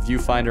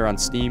 Viewfinder on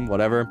Steam,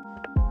 whatever.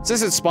 This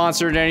isn't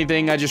sponsored or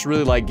anything, I just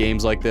really like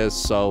games like this,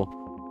 so...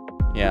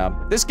 Yeah.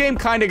 This game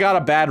kinda got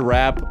a bad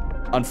rap,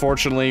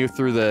 unfortunately,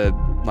 through the,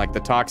 like, the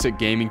toxic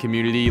gaming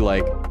community.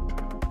 Like,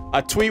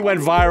 a tweet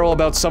went viral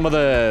about some of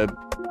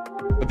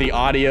the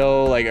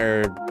audio, like,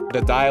 or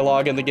the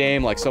dialogue in the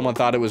game. Like, someone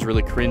thought it was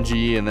really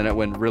cringy, and then it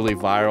went really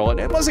viral, and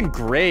it wasn't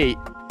great.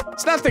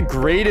 It's not the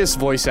greatest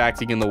voice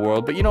acting in the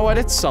world, but you know what?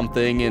 It's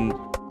something, and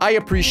I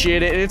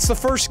appreciate it, and it's the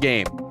first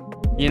game.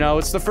 You know,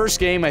 it's the first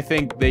game I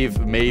think they've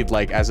made,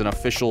 like, as an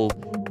official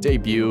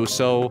debut,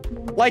 so,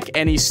 like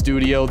any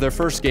studio, their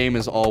first game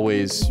is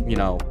always, you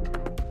know,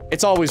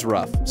 it's always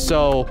rough.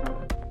 So,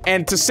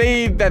 and to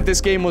say that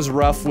this game was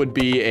rough would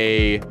be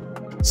a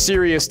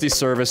serious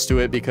disservice to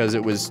it, because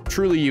it was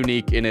truly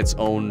unique in its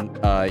own,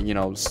 you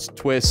know,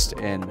 twist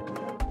and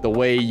the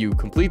way you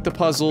complete the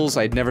puzzles.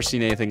 I'd never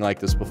seen anything like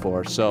this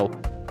before, so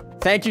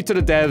thank you to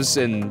the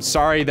devs, and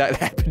sorry that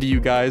happened to you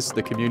guys.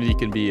 The community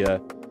can be,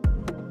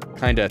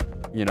 kind of,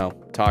 you know,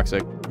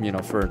 toxic, you know,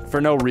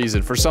 for no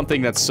reason. For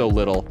something that's so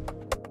little,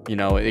 you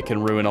know, it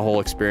can ruin a whole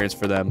experience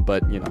for them.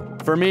 But, you know,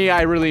 for me,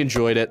 I really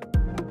enjoyed it.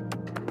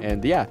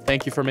 And yeah,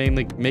 thank you for making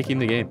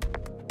the game.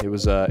 It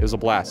was a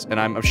blast. And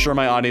I'm sure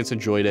my audience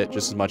enjoyed it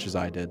just as much as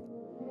I did.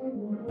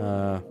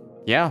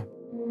 Yeah.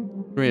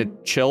 We're gonna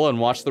chill and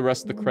watch the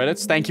rest of the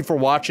credits. Thank you for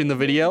watching the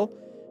video.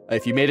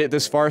 If you made it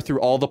this far through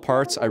all the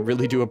parts, I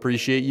really do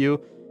appreciate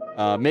you.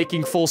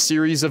 Making full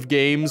series of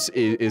games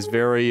is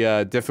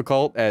very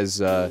difficult, as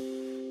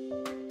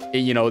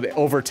you know,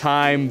 over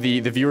time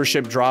the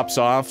viewership drops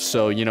off,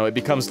 so you know it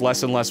becomes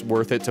less and less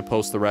worth it to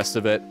post the rest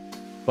of it.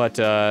 But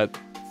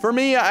for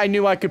me, I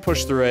knew I could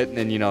push through it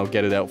and, you know,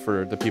 get it out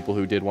for the people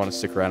who did want to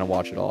stick around and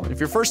watch it all. If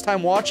you're first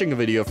time watching a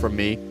video from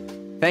me,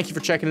 thank you for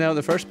checking it out in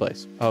the first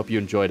place. I hope you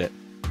enjoyed it.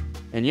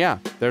 And yeah,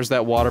 there's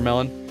that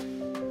watermelon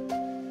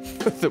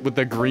with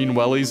the green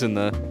wellies and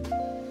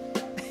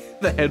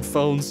the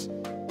headphones.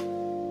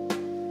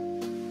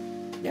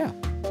 Yeah.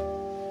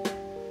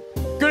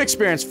 Good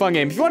experience, fun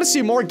game. If you want to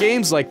see more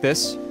games like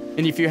this,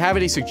 and if you have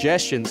any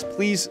suggestions,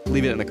 please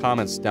leave it in the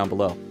comments down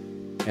below.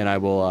 And I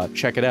will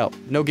check it out.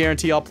 No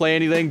guarantee I'll play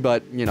anything,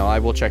 but, you know, I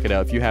will check it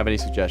out if you have any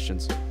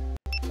suggestions.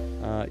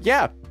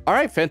 Yeah.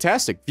 Alright,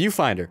 fantastic.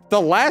 Viewfinder.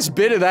 The last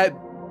bit of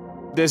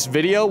this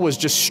video was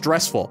just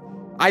stressful.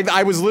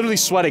 I was literally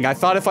sweating. I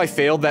thought if I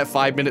failed that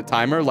 5-minute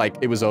timer, like,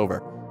 it was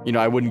over. You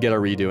know, I wouldn't get a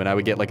redo and I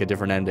would get, like, a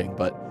different ending,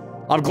 but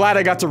I'm glad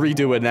I got to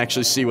redo it and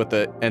actually see what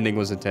the ending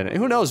was intended.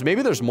 Who knows?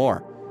 Maybe there's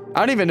more. I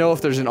don't even know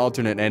if there's an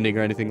alternate ending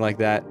or anything like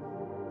that.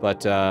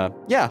 But,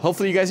 yeah,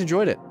 hopefully you guys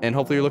enjoyed it, and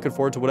hopefully you're looking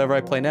forward to whatever I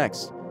play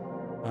next.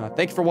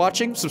 Thank you for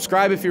watching.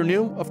 Subscribe if you're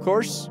new, of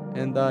course.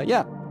 And,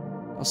 yeah,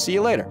 I'll see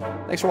you later.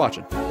 Thanks for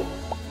watching.